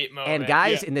sweet moment. And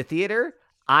guys, in the theater,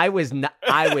 I was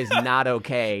not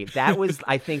okay. That was,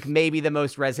 I think, maybe the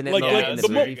most resonant moment in the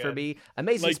movie for me.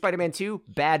 Amazing Spider-Man 2,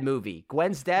 bad movie.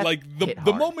 Gwen's death, like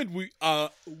the moment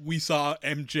we saw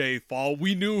MJ fall,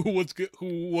 we knew who was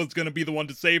going to be the one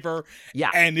to save her.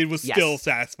 Yeah, and it was still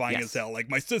satisfying as hell. Like,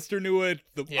 my sister knew it,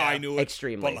 I knew it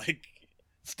extremely, but like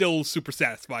still super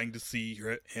satisfying to see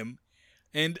him.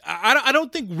 And I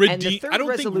don't think redeem. I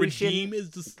don't think redeem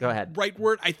is the right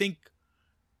word. I think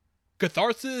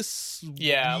catharsis.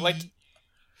 Yeah, like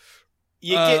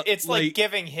it's like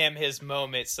giving him his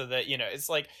moment so that, you know,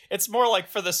 it's more like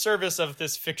for the service of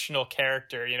this fictional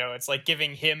character, you know, it's like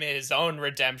giving him his own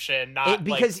redemption, not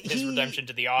because his redemption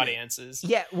to the audiences.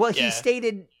 Yeah, well, he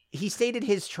stated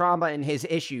his trauma and his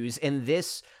issues, and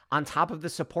this, on top of the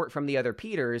support from the other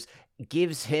Peters,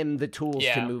 gives him the tools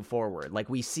to move forward. Like,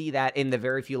 we see that in the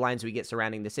very few lines we get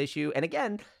surrounding this issue, and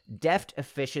again, deft,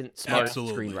 efficient, smart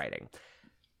screenwriting.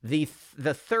 The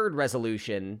third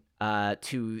resolution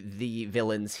to the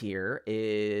villains here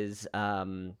is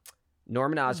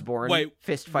Norman Osborn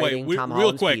fist fighting Tom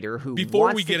Holland's Peter, who before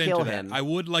wants we get to kill into him. That, I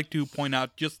would like to point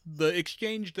out just the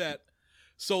exchange that,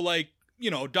 so, like,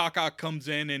 you know, Doc Ock comes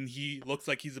in and he looks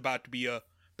like he's about to be a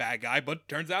bad guy, but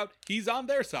turns out he's on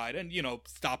their side and, you know,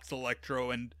 stops Electro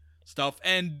and stuff.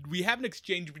 And we have an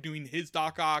exchange between his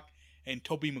Doc Ock and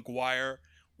Tobey Maguire,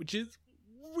 which is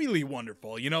really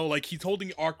wonderful. You know, like, he's holding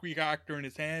the arc reactor in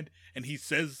his hand and he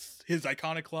says his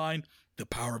iconic line, "The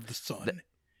power of the sun."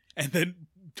 And then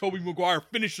Tobey Maguire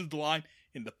finishes the line,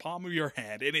 "In the palm of your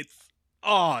hand." And it's,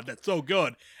 that's so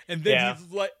good. And then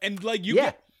he's like, and like, you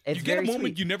get a moment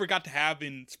sweet. You never got to have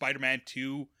in Spider-Man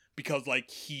 2 because, like,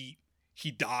 he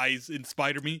dies in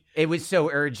Spider-Man. It was so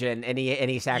urgent, and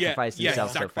he sacrificed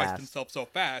himself so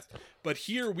fast. But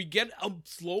here we get a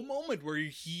slow moment where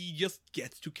he just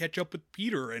gets to catch up with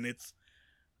Peter, and it's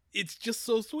just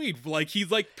so sweet. Like, he's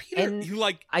like, Peter, and he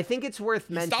like, I think it's worth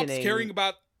mentioning. Stops caring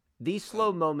about these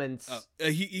slow moments.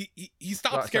 He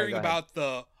stops caring about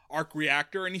the arc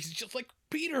reactor, and he's just like,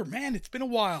 "Peter, man, it's been a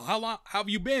while. How have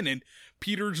you been?" And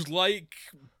Peter's like,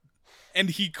 and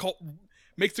he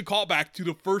makes a callback to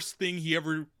the first thing he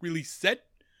ever really said,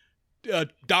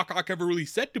 Doc Ock ever really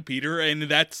said to Peter, and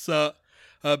that's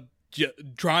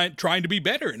trying to be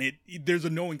better. And there's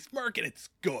a knowing smirk, and it's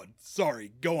good.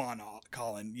 Sorry, go on,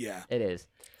 Colin. Yeah, it is.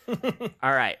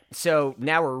 All right, so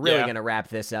now we're really gonna wrap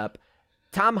this up.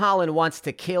 Tom Holland wants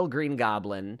to kill Green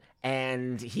Goblin,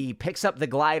 and he picks up the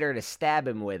glider to stab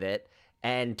him with it.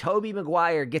 And Tobey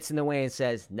Maguire gets in the way and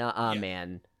says, "Nuh-uh,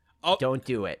 man. Don't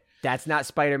do it. That's not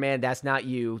Spider-Man. That's not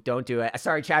you. Don't do it."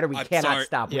 Sorry, Chowder, we cannot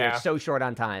stop. We're so short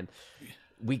on time.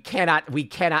 We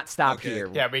cannot stop here.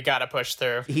 Yeah, we gotta push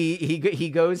through. He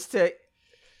goes to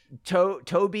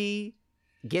Toby,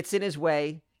 gets in his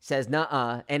way, says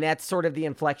 "nuh-uh," and that's sort of the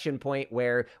inflection point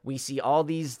where we see all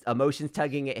these emotions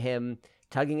tugging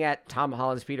at Tom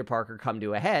Holland's Peter Parker come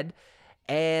to a head.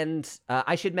 And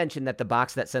I should mention that the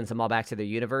box that sends them all back to their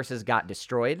universes got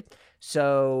destroyed.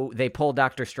 So they pull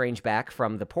Doctor Strange back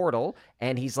from the portal,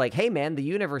 and he's like, "Hey, man, the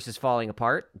universe is falling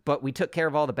apart, but we took care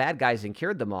of all the bad guys and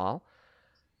cured them all.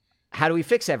 How do we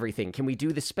fix everything? Can we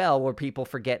do the spell where people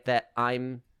forget that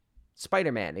I'm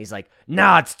Spider-Man?" And he's like,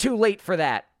 "Nah, it's too late for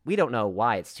that." We don't know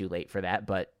why it's too late for that,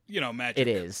 but you know, magic. It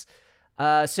is.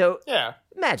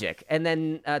 Magic. And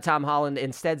then Tom Holland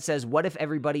instead says, "What if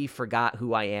everybody forgot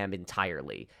who I am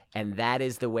entirely?" And that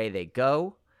is the way they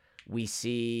go. We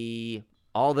see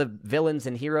all the villains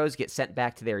and heroes get sent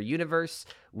back to their universe.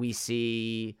 We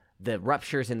see the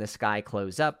ruptures in the sky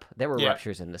close up. There were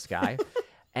ruptures in the sky.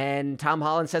 And Tom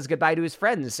Holland says goodbye to his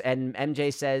friends. And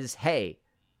MJ says, "Hey,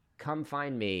 come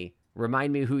find me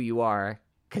Remind me who you are,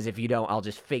 because if you don't, I'll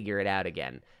just figure it out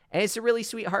again. And it's a really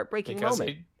sweet, heartbreaking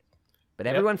moment. But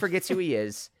everyone forgets who he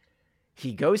is.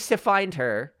 He goes to find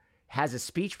her, has a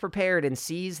speech prepared, and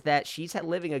sees that she's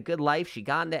living a good life. She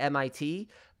got into MIT,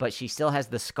 but she still has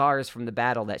the scars from the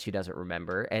battle that she doesn't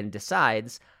remember, and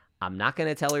decides, I'm not going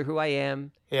to tell her who I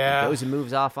am. Yeah. He goes and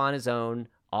moves off on his own,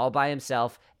 all by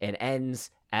himself, and ends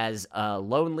as a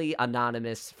lonely,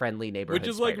 anonymous, friendly neighborhood Which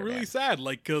is Spider-Man. really sad,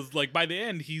 because by the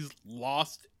end he's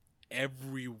lost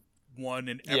everyone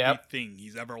and everything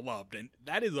he's ever loved, and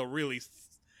that is a really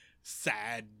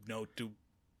sad note to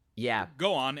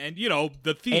go on. And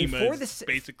the theme is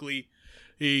basically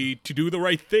to do the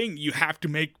right thing, you have to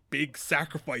make big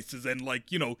sacrifices, and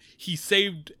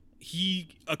he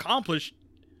accomplished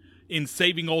in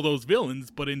saving all those villains,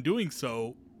 but in doing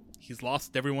so he's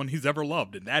lost everyone he's ever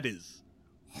loved, and that is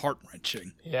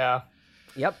heart-wrenching. Yeah.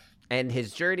 Yep. And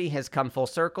his journey has come full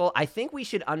circle. I think we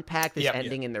should unpack this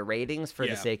ending in the ratings for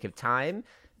the sake of time.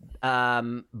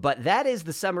 But that is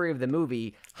the summary of the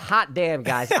movie. Hot damn,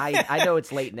 guys. I know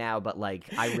it's late now, but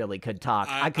I really could talk.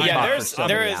 I could talk for so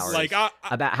many hours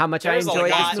about how much I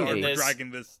enjoyed this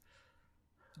movie.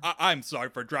 I'm sorry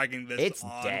for dragging this It's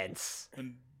on. dense.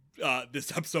 And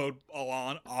this episode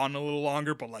on a little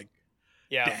longer, but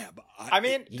damn. I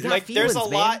mean, there's a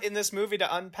lot in this movie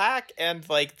to unpack, and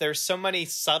there's so many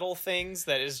subtle things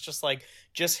that is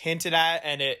just hinted at,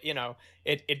 and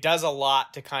it does a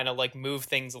lot to kind of move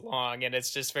things along, and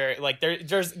it's just very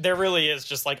there really is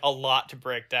just a lot to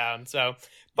break down. So,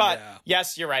 but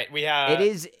yes, you're right. We have it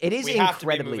is we have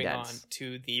incredibly to be moving dense. on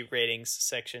to the ratings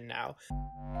section now.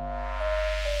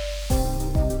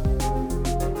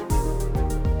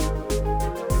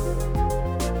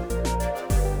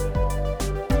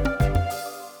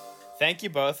 Thank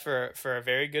you both for a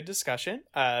very good discussion.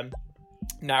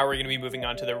 Now we're going to be moving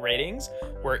on to the ratings,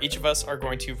 where each of us are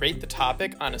going to rate the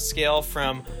topic on a scale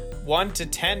from 1 to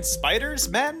 10 spiders,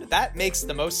 men. That makes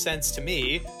the most sense to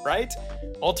me, right?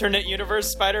 Alternate universe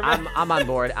Spider-Man. I'm on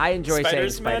board. I enjoy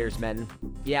saying Spiders-Man? Spiders-Men.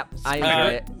 Yep, I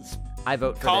enjoy it. I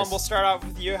vote for Colin, this. we'll start out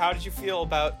with you. How did you feel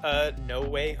about No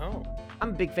Way Home? I'm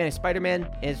a big fan of Spider-Man.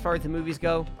 As far as the movies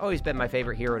go, always been my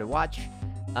favorite hero to watch.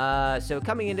 So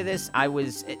coming into this,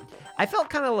 I felt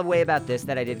kind of the way about this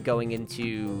that I did going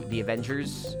into the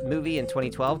Avengers movie in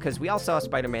 2012, because we all saw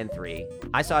Spider-Man 3.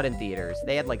 I saw it in theaters.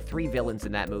 They had 3 villains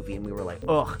in that movie, and we were like,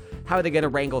 ugh, how are they going to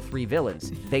wrangle 3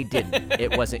 villains? They didn't.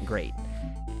 It wasn't great.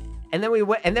 And then we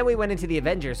went into the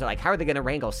Avengers, so how are they going to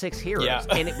wrangle 6 heroes? Yeah.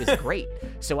 And it was great.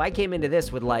 So I came into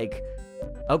this with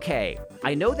okay,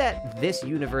 I know that this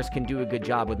universe can do a good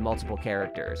job with multiple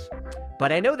characters,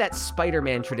 but I know that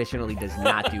Spider-Man traditionally does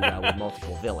not do well with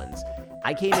multiple villains.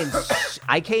 I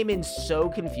came in so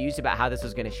confused about how this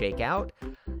was going to shake out,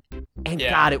 and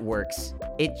God, it works.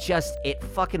 It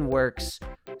fucking works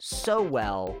so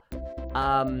well.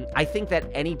 I think that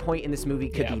any point in this movie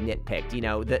could be nitpicked.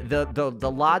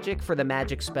 The logic for the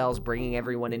magic spells bringing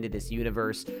everyone into this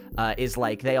universe is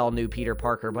they all knew Peter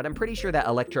Parker, but I'm pretty sure that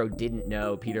Electro didn't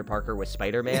know Peter Parker was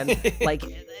Spider-Man.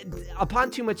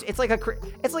 Upon too much, it's like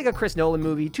a Chris Nolan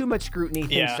movie. Too much scrutiny,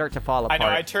 things start to fall apart. I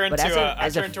know. I turned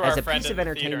to our friend piece in of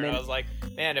the theater, and entertainment, I was like,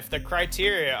 man, if the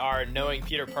criteria are knowing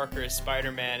Peter Parker is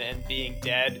Spider-Man and being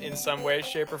dead in some way,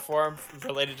 shape, or form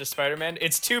related to Spider-Man,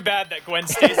 it's too bad that Gwen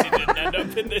Stacy didn't end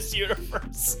up in this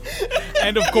universe.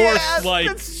 And of course,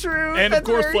 that's true. And That's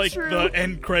of course, very true. the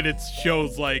end credits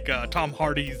shows Tom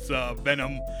Hardy's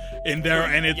Venom in there,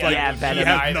 and it's he Venom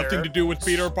has nothing to do with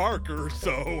Peter Parker.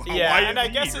 So why and is I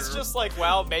he guess here? it's just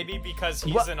well, maybe because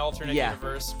he's an alternate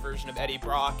universe version of Eddie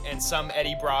Brock, and some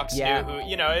Eddie Brocks knew who,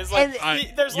 is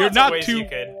there's you're lots not of ways too- you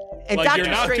could. And you're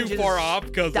not too far off,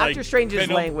 because Doctor Strange's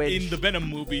Venom, language in the Venom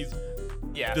movies,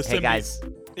 Yeah. the Hey guys,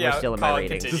 we're still in my Colin,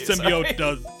 ratings. the continue.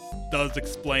 symbiote does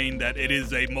explain that it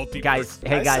is a multiverse. Guys,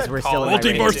 I said we're still in my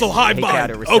ratings. Multiversal hive Hey, mind.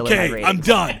 Chowder, we're still in my Okay, I'm ratings.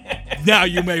 done. Now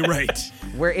you may rate.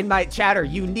 We're in my chatter.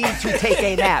 You need to take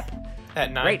a nap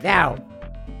At 9 right now.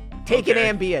 Take an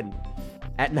Ambien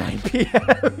at 9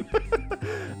 p.m.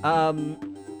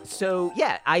 So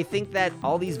yeah, I think that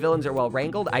all these villains are well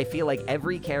wrangled. I feel like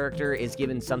every character is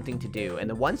given something to do, and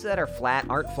the ones that are flat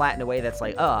aren't flat in a way that's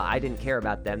I didn't care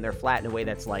about them. They're flat in a way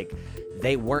that's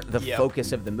they weren't the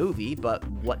focus of the movie, but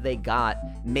what they got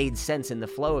made sense in the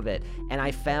flow of it. And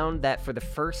I found that for the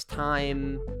first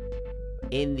time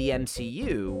in the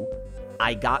MCU,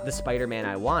 I got the Spider-Man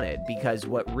I wanted, because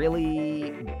what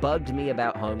really bugged me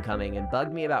about Homecoming and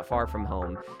bugged me about Far From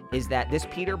Home is that this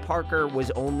Peter Parker was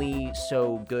only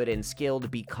so good and skilled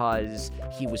because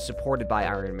he was supported by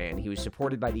Iron Man. He was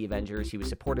supported by the Avengers. He was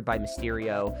supported by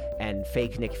Mysterio and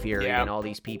fake Nick Fury and all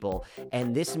these people.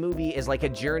 And this movie is like a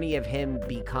journey of him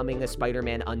becoming a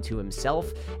Spider-Man unto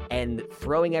himself and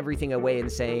throwing everything away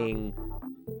and saying,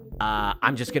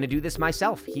 I'm just going to do this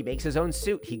myself. He makes his own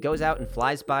suit. He goes out and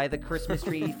flies by the Christmas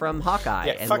tree from Hawkeye.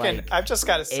 Yeah, and fucking, like, I've just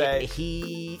got to say,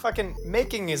 he fucking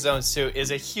making his own suit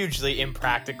is a hugely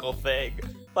impractical thing.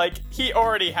 Like, he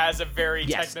already has a very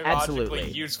technologically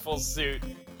useful suit.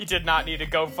 He did not need to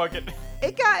go fucking...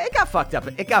 It got fucked up.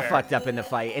 It got fucked up in the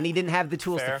fight, and he didn't have the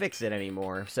tools to fix it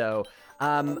anymore. So,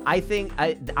 I think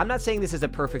I'm not saying this is a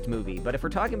perfect movie, but if we're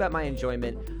talking about my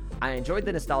enjoyment, I enjoyed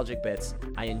the nostalgic bits.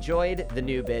 I enjoyed the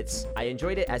new bits. I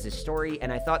enjoyed it as a story,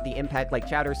 and I thought the impact, like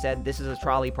Chowder said, this is a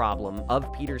trolley problem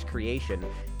of Peter's creation,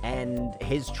 and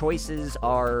his choices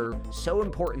are so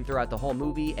important throughout the whole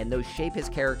movie, and those shape his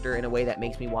character in a way that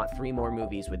makes me want 3 more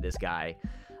movies with this guy.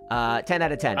 10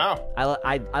 out of 10. Oh.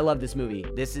 I love this movie.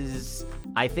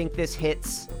 I think this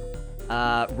hits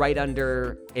right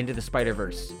under Into the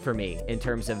Spider-Verse for me in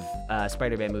terms of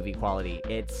Spider-Man movie quality.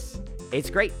 It's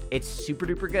great. It's super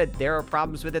duper good. There are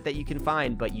problems with it that you can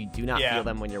find, but you do not feel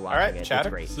them when you're watching it.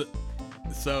 Chatter. It's great.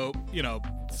 So,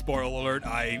 spoiler alert,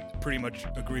 I pretty much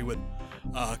agree with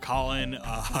Colin.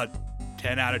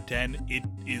 10 out of 10. It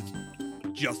is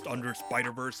just under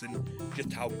Spider-Verse and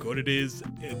just how good it is,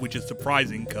 which is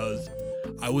surprising because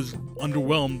I was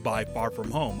underwhelmed by Far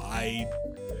From Home. I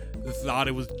thought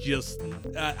it was just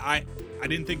I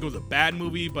didn't think it was a bad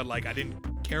movie, but like I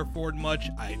didn't care for it much.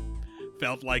 I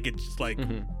felt like it's just like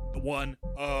one,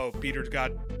 Peter's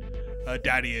got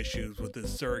daddy issues with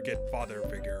his surrogate father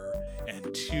figure, and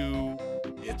 2,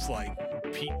 it's like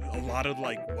a lot of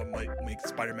like what might make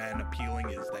Spider-Man appealing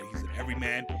is that he's an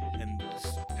everyman, and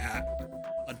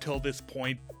until this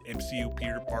point, MCU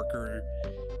Peter Parker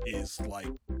is like,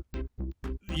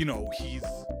 he's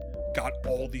got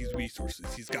all these resources.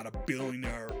 He's got a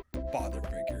billionaire father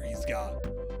figure. He's got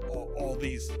all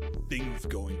these things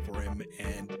going for him,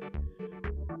 and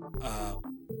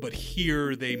but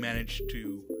here they managed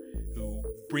to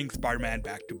bring Spider-Man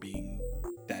back to being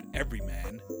that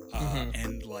everyman,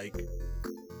 and like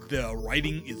the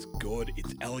writing is good.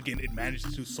 It's elegant. It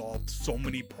manages to solve so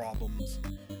many problems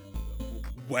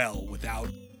well without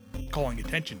calling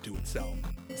attention to itself.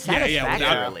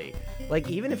 Satisfactorily. Like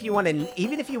even if you want to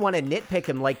nitpick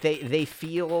them, like they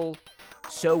feel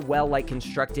so well like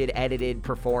constructed, edited,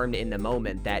 performed in the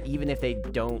moment that even if they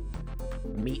don't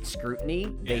meet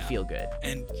scrutiny, they feel good.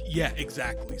 And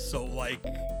exactly. So like,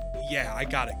 I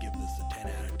gotta give this a 10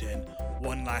 out of 10.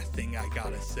 One last thing I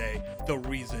gotta say: the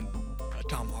reason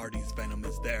Tom Hardy's Venom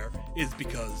is there is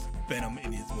because Venom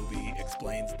in his movie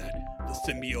explains that the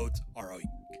symbiotes are a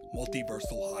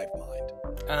multiversal hive mind.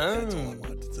 That's all I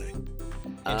wanted to say.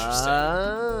 Interesting.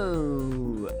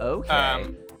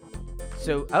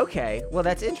 Oh, okay. Well,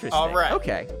 that's interesting. All right.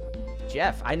 Okay.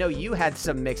 Jeff, I know you had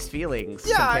some mixed feelings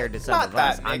compared to some of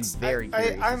us. I'm very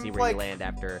curious to see where you land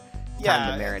after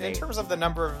time to marinate. In terms of the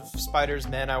number of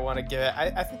Spiders-Men I want to give it,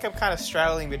 I think I'm kind of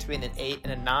straddling between an 8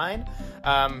 and a 9.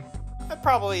 I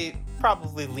probably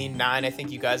lean 9. I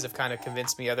think you guys have kind of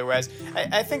convinced me otherwise.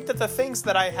 I think that the things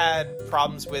that I had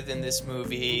problems with in this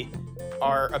movie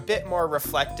are a bit more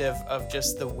reflective of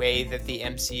just the way that the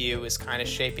MCU is kind of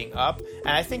shaping up.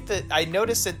 And I think that I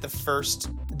noticed it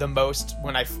the most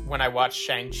when I watched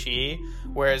Shang-Chi,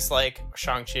 whereas like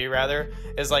Shang-Chi rather,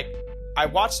 is like I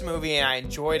watched the movie and I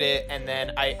enjoyed it, and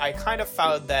then I kind of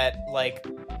found that like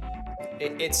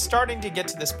it's starting to get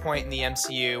to this point in the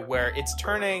MCU where it's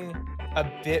turning a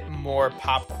bit more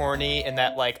popcorny, in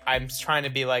that like I'm trying to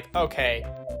be like, okay,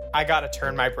 I gotta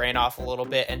turn my brain off a little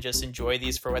bit and just enjoy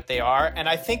these for what they are. And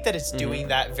I think that it's doing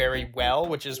that very well,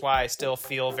 which is why I still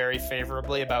feel very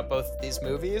favorably about both of these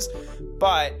movies.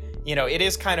 But, it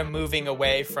is kind of moving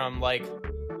away from like,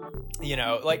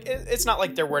 like it's not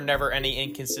like there were never any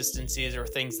inconsistencies or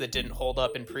things that didn't hold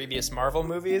up in previous Marvel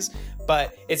movies,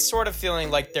 but it's sort of feeling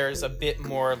like there's a bit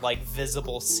more like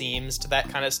visible seams to that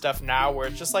kind of stuff now, where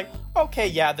it's just like, okay,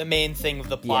 the main thing of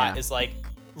the plot is like,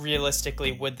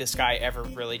 realistically, would this guy ever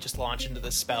really just launch into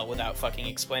the spell without fucking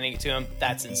explaining it to him?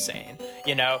 That's insane.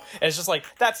 It's just like,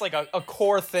 that's like a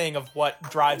core thing of what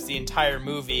drives the entire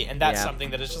movie, and that's something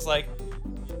that is just like,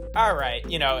 all right,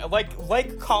 you know,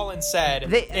 like Colin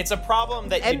said, it's a problem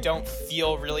that you don't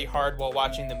feel really hard while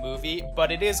watching the movie,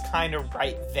 but it is kind of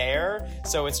right there.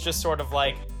 So it's just sort of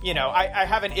like, you know, I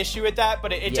have an issue with that,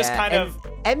 but it just kind of...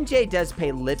 MJ does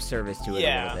pay lip service to it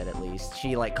a little bit, at least.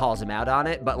 She, like, calls him out on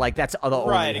it, but, like, that's the only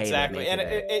right, hate exactly. And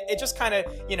it just kind of,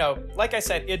 you know, like I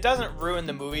said, it doesn't ruin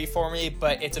the movie for me,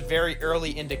 but it's a very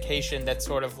early indication that's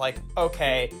sort of like,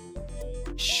 okay,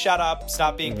 shut up,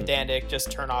 stop being pedantic,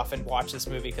 just turn off and watch this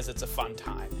movie because it's a fun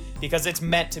time. Because it's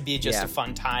meant to be just a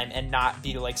fun time and not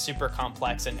be, like, super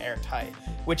complex and airtight,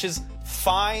 which is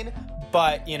fine,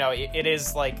 but, you know, it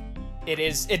is, like...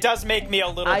 It does make me a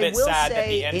little bit sad that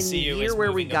the MCU is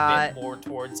moving a bit more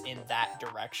towards in that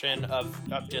direction of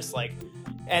just like,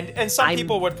 and some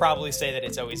people would probably say that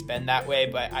it's always been that way,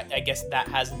 but I guess that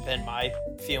hasn't been my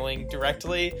feeling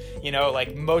directly. You know,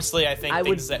 like mostly I think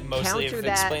things that mostly have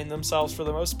explained themselves for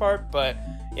the most part, but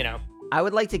you know. I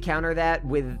would like to counter that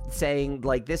with saying,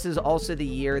 like, this is also the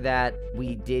year that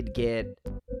we did get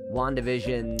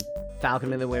WandaVision,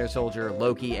 Falcon and the Winter Soldier,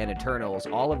 Loki, and Eternals,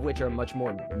 all of which are much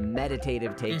more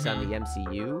meditative takes on the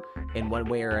MCU in one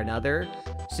way or another.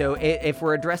 So if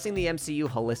we're addressing the MCU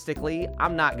holistically,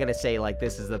 I'm not going to say, like,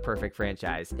 this is the perfect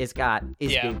franchise. It's got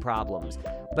its big problems.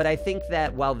 But I think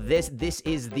that while this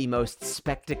is the most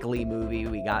spectacly movie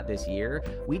we got this year,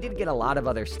 we did get a lot of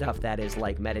other stuff that is,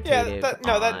 like, meditative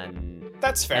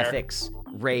that's fair. Ethics,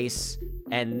 race,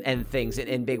 and things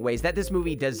in big ways that this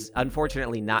movie does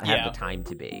unfortunately not have the time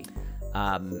to be.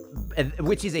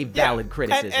 Which is a valid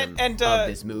criticism of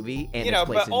this movie and its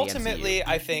place but in ultimately the MCU.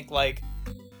 I think like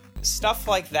stuff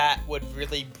like that would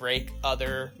really break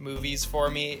other movies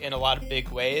for me in a lot of big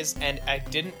ways, and I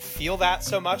didn't feel that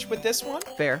so much with this one.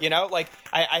 Fair. You know, like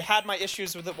I had my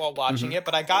issues with it while watching it,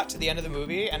 but I got to the end of the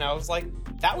movie and I was like,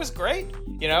 that was great.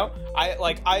 You know,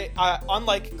 I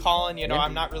unlike Colin, you know,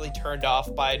 I'm not really turned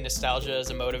off by nostalgia as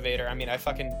a motivator. I mean, I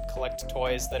fucking collect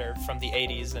toys that are from the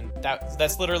 80s, and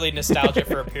that's literally nostalgia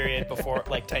for a period before,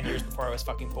 like 10 years before I was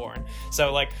fucking born.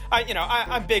 So like,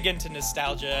 I'm big into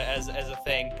nostalgia as a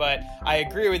thing, but I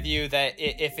agree with you that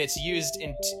if it's used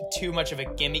in too much of a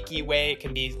gimmicky way, it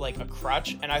can be like a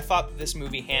crutch. And I thought this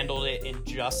movie handled it in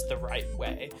just the right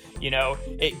way. You know,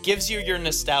 it gives you your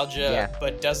nostalgia,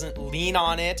 but doesn't lean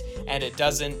on it, and it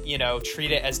doesn't, you know,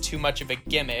 treat it as too much of a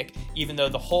gimmick, even though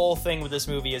the whole thing with this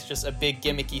movie is just a big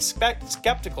gimmicky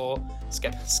spectacle.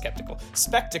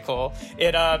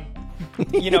 It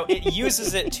you know, it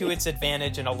uses it to its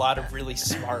advantage in a lot of really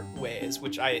smart ways,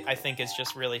 which I think is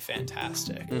just really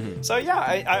fantastic. So yeah,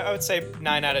 I would say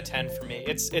 9 out of 10 for me.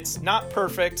 It's not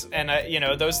perfect, and you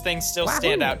know, those things still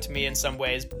stand out to me in some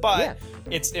ways, but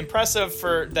it's impressive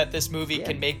for that this movie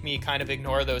can make me kind of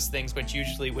ignore those things, which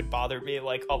usually would bother me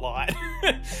like a lot.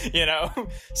 You know,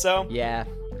 so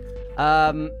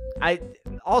I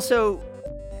also,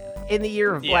 in the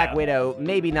year of Black Widow,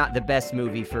 maybe not the best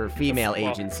movie for female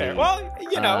agency. Fair. Well,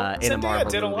 you know, Zendaya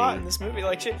did a movie. lot in this movie,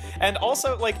 like she, and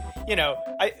also like, you know,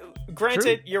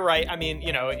 granted, you're right. I mean,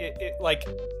 you know,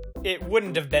 it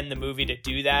wouldn't have been the movie to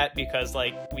do that because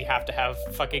like we have to have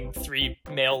fucking 3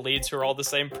 male leads who are all the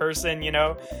same person, you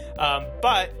know,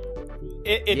 but.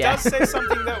 It does say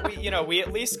something that we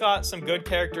at least got some good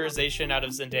characterization out of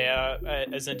Zendaya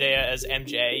as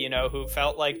MJ, you know, who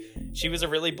felt like she was a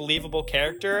really believable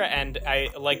character, and I,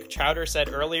 like Chowder said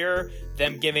earlier,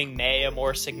 them giving May a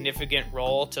more significant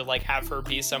role to like have her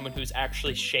be someone who's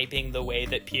actually shaping the way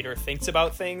that Peter thinks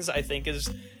about things, I think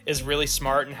is really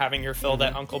smart, and having her fill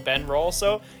that Uncle Ben role.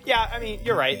 So yeah, I mean,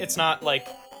 you're right. It's not like,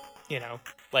 you know,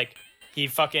 like. He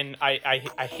fucking, I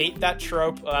hate that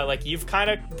trope. Like, you've kind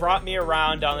of brought me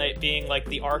around on it being, like,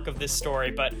 the arc of this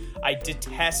story, but I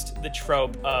detest the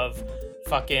trope of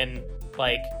fucking,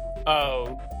 like,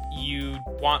 oh, you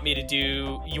want me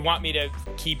to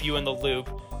keep you in the loop,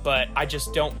 but I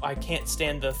can't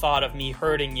stand the thought of me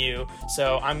hurting you,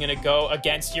 so I'm gonna go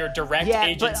against your direct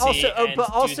agency and do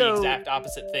the exact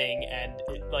opposite thing, and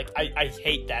I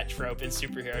hate that trope in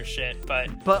superhero shit. But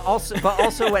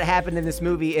also what happened in this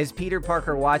movie is Peter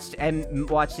Parker watched his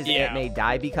Aunt May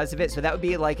die because of it. So that would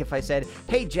be like if I said,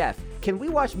 "Hey Jeff, can we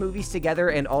watch movies together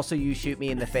and also you shoot me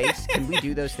in the face? Can we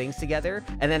do those things together?"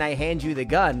 And then I hand you the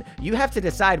gun. You have to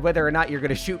decide whether or not you're going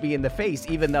to shoot me in the face,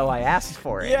 even though I asked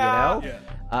for it, you know? Yeah.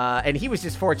 And he was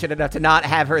just fortunate enough to not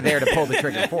have her there to pull the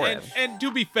trigger for him. And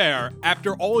to be fair,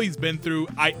 after all he's been through,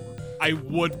 I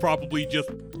would probably just,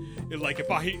 like,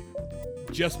 if I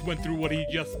just went through what he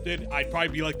just did, I'd probably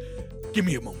be like, give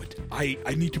me a moment. I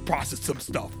need to process some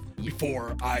stuff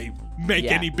before I make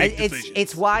any big decisions.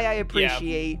 It's why I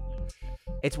appreciate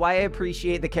It's why I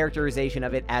appreciate the characterization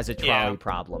of it as a trolley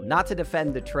problem. Not to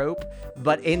defend the trope,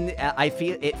 but I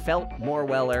feel it felt more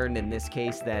well-earned in this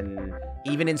case than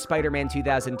even in Spider-Man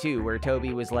 2002, where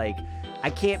Tobey was like, I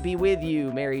can't be with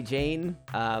you, Mary Jane.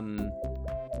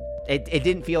 It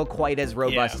didn't feel quite as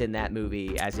robust in that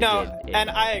movie as it did. And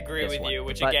I agree with one. you,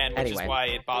 which But is why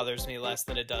it bothers me less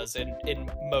than it does in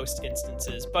most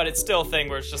instances. But it's still a thing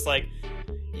where it's just like,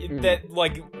 that,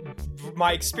 like,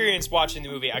 my experience watching the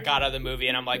movie, I got out of the movie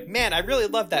and I'm like, man, I really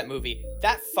love that movie.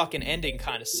 That fucking ending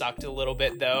kind of sucked a little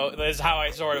bit, though. That's how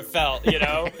I sort of felt, you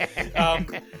know.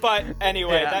 But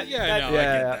anyway,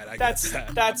 that's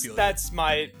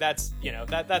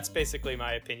basically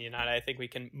my opinion on it. I think we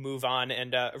can move on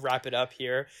and wrap it up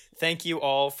here. Thank you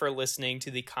all for listening to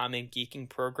the Common Geeking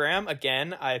Program.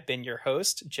 Again, I've been your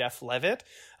host, Jeff Levitt.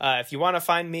 If you want to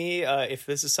find me, if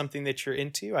this is something that you're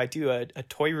into, I do a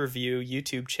toy review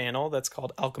YouTube channel that's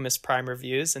called Alchemist Prime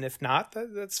Reviews, and if not,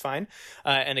 that's fine.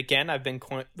 And again, I've been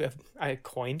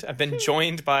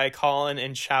joined by Colin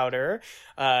and Chowder.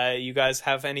 You guys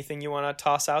have anything you want to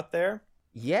toss out there?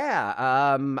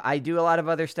 Yeah, I do a lot of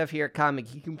other stuff here at Comic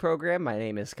Geeking Program. My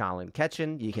name is Colin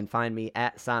Ketchen. You can find me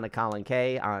at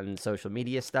SonicColinK on social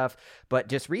media stuff. But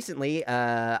just recently,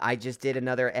 I just did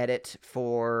another edit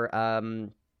for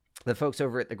the folks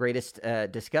over at The Greatest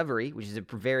Discovery, which is a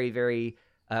very, very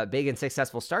big and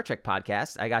successful Star Trek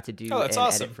podcast. I got to do an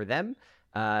edit for them.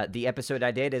 The episode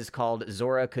I did is called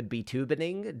Zora Could Be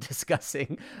Tubining,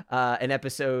 discussing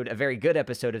a very good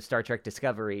episode of Star Trek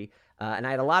Discovery. And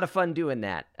I had a lot of fun doing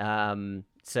that.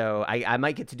 So I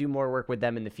might get to do more work with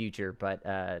them in the future,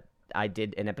 but I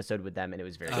did an episode with them and it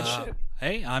was very good.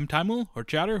 Hey, I'm Timul, or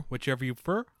Chowder, whichever you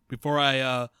prefer. Before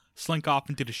I slink off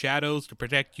into the shadows to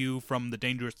protect you from the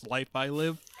dangerous life I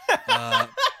live,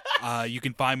 you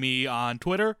can find me on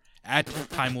Twitter at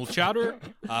Timul Chowder.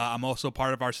 I'm also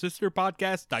part of our sister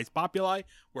podcast, Dice Populi.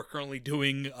 We're currently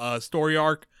doing a story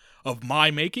arc of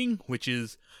my making, which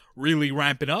is really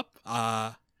ramping up.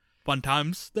 Fun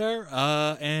times there.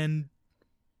 And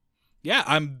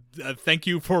yeah, thank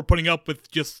you for putting up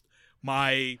with just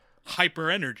my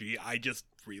hyper energy. I just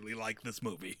really like this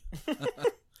movie.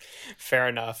 Fair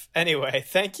enough. Anyway,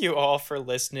 thank you all for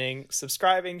listening,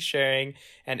 subscribing, sharing,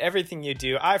 and everything you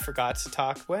do. I forgot to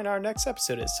talk when our next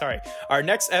episode is. Sorry. Our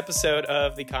next episode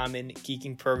of the Common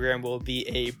Geeking Program will be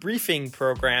a briefing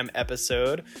program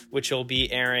episode, which will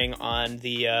be airing on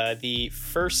the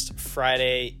first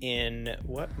Friday in...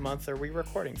 What month are we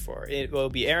recording for? It will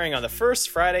be airing on the first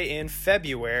Friday in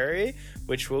February,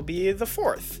 which will be the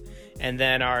 4th. And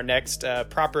then our next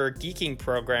proper Geeking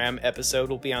Program episode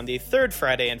will be on the third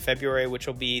Friday in February, which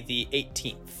will be the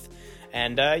 18th.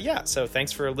 And so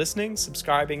thanks for listening,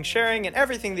 subscribing, sharing, and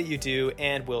everything that you do,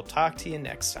 and we'll talk to you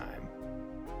next time.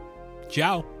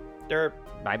 Ciao. Derp.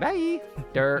 Bye-bye.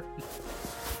 Derp.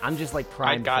 I'm just like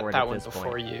primed for it at this point. I got that one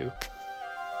before you.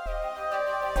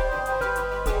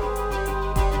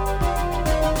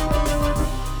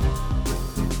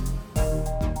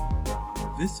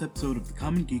 This episode of the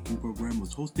Common Geeking Program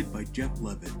was hosted by Jeff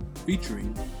Levitt,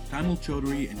 featuring Timul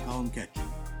Chaudhary and Colin Ketchen.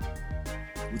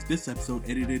 With this episode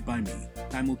edited by me,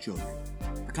 Timul Chaudhary.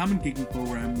 The Common Geeking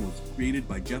Program was created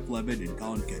by Jeff Levitt and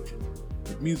Colin Ketchen,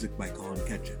 with music by Colin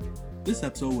Ketchen. This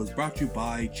episode was brought to you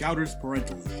by Chowder's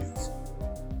Parental Issues.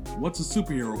 What's a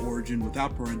superhero origin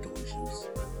without parental issues?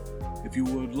 If you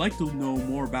would like to know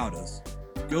more about us,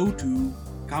 go to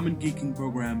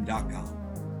commongeekingprogram.com.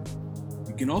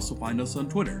 You can also find us on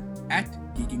Twitter, at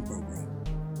Geeking Program.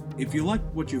 If you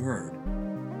liked what you heard,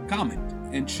 comment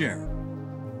and share.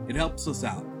 It helps us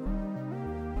out.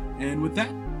 And with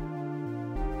that,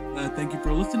 thank you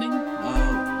for listening.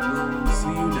 We'll see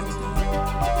you next time.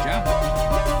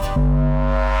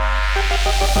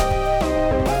 Ciao.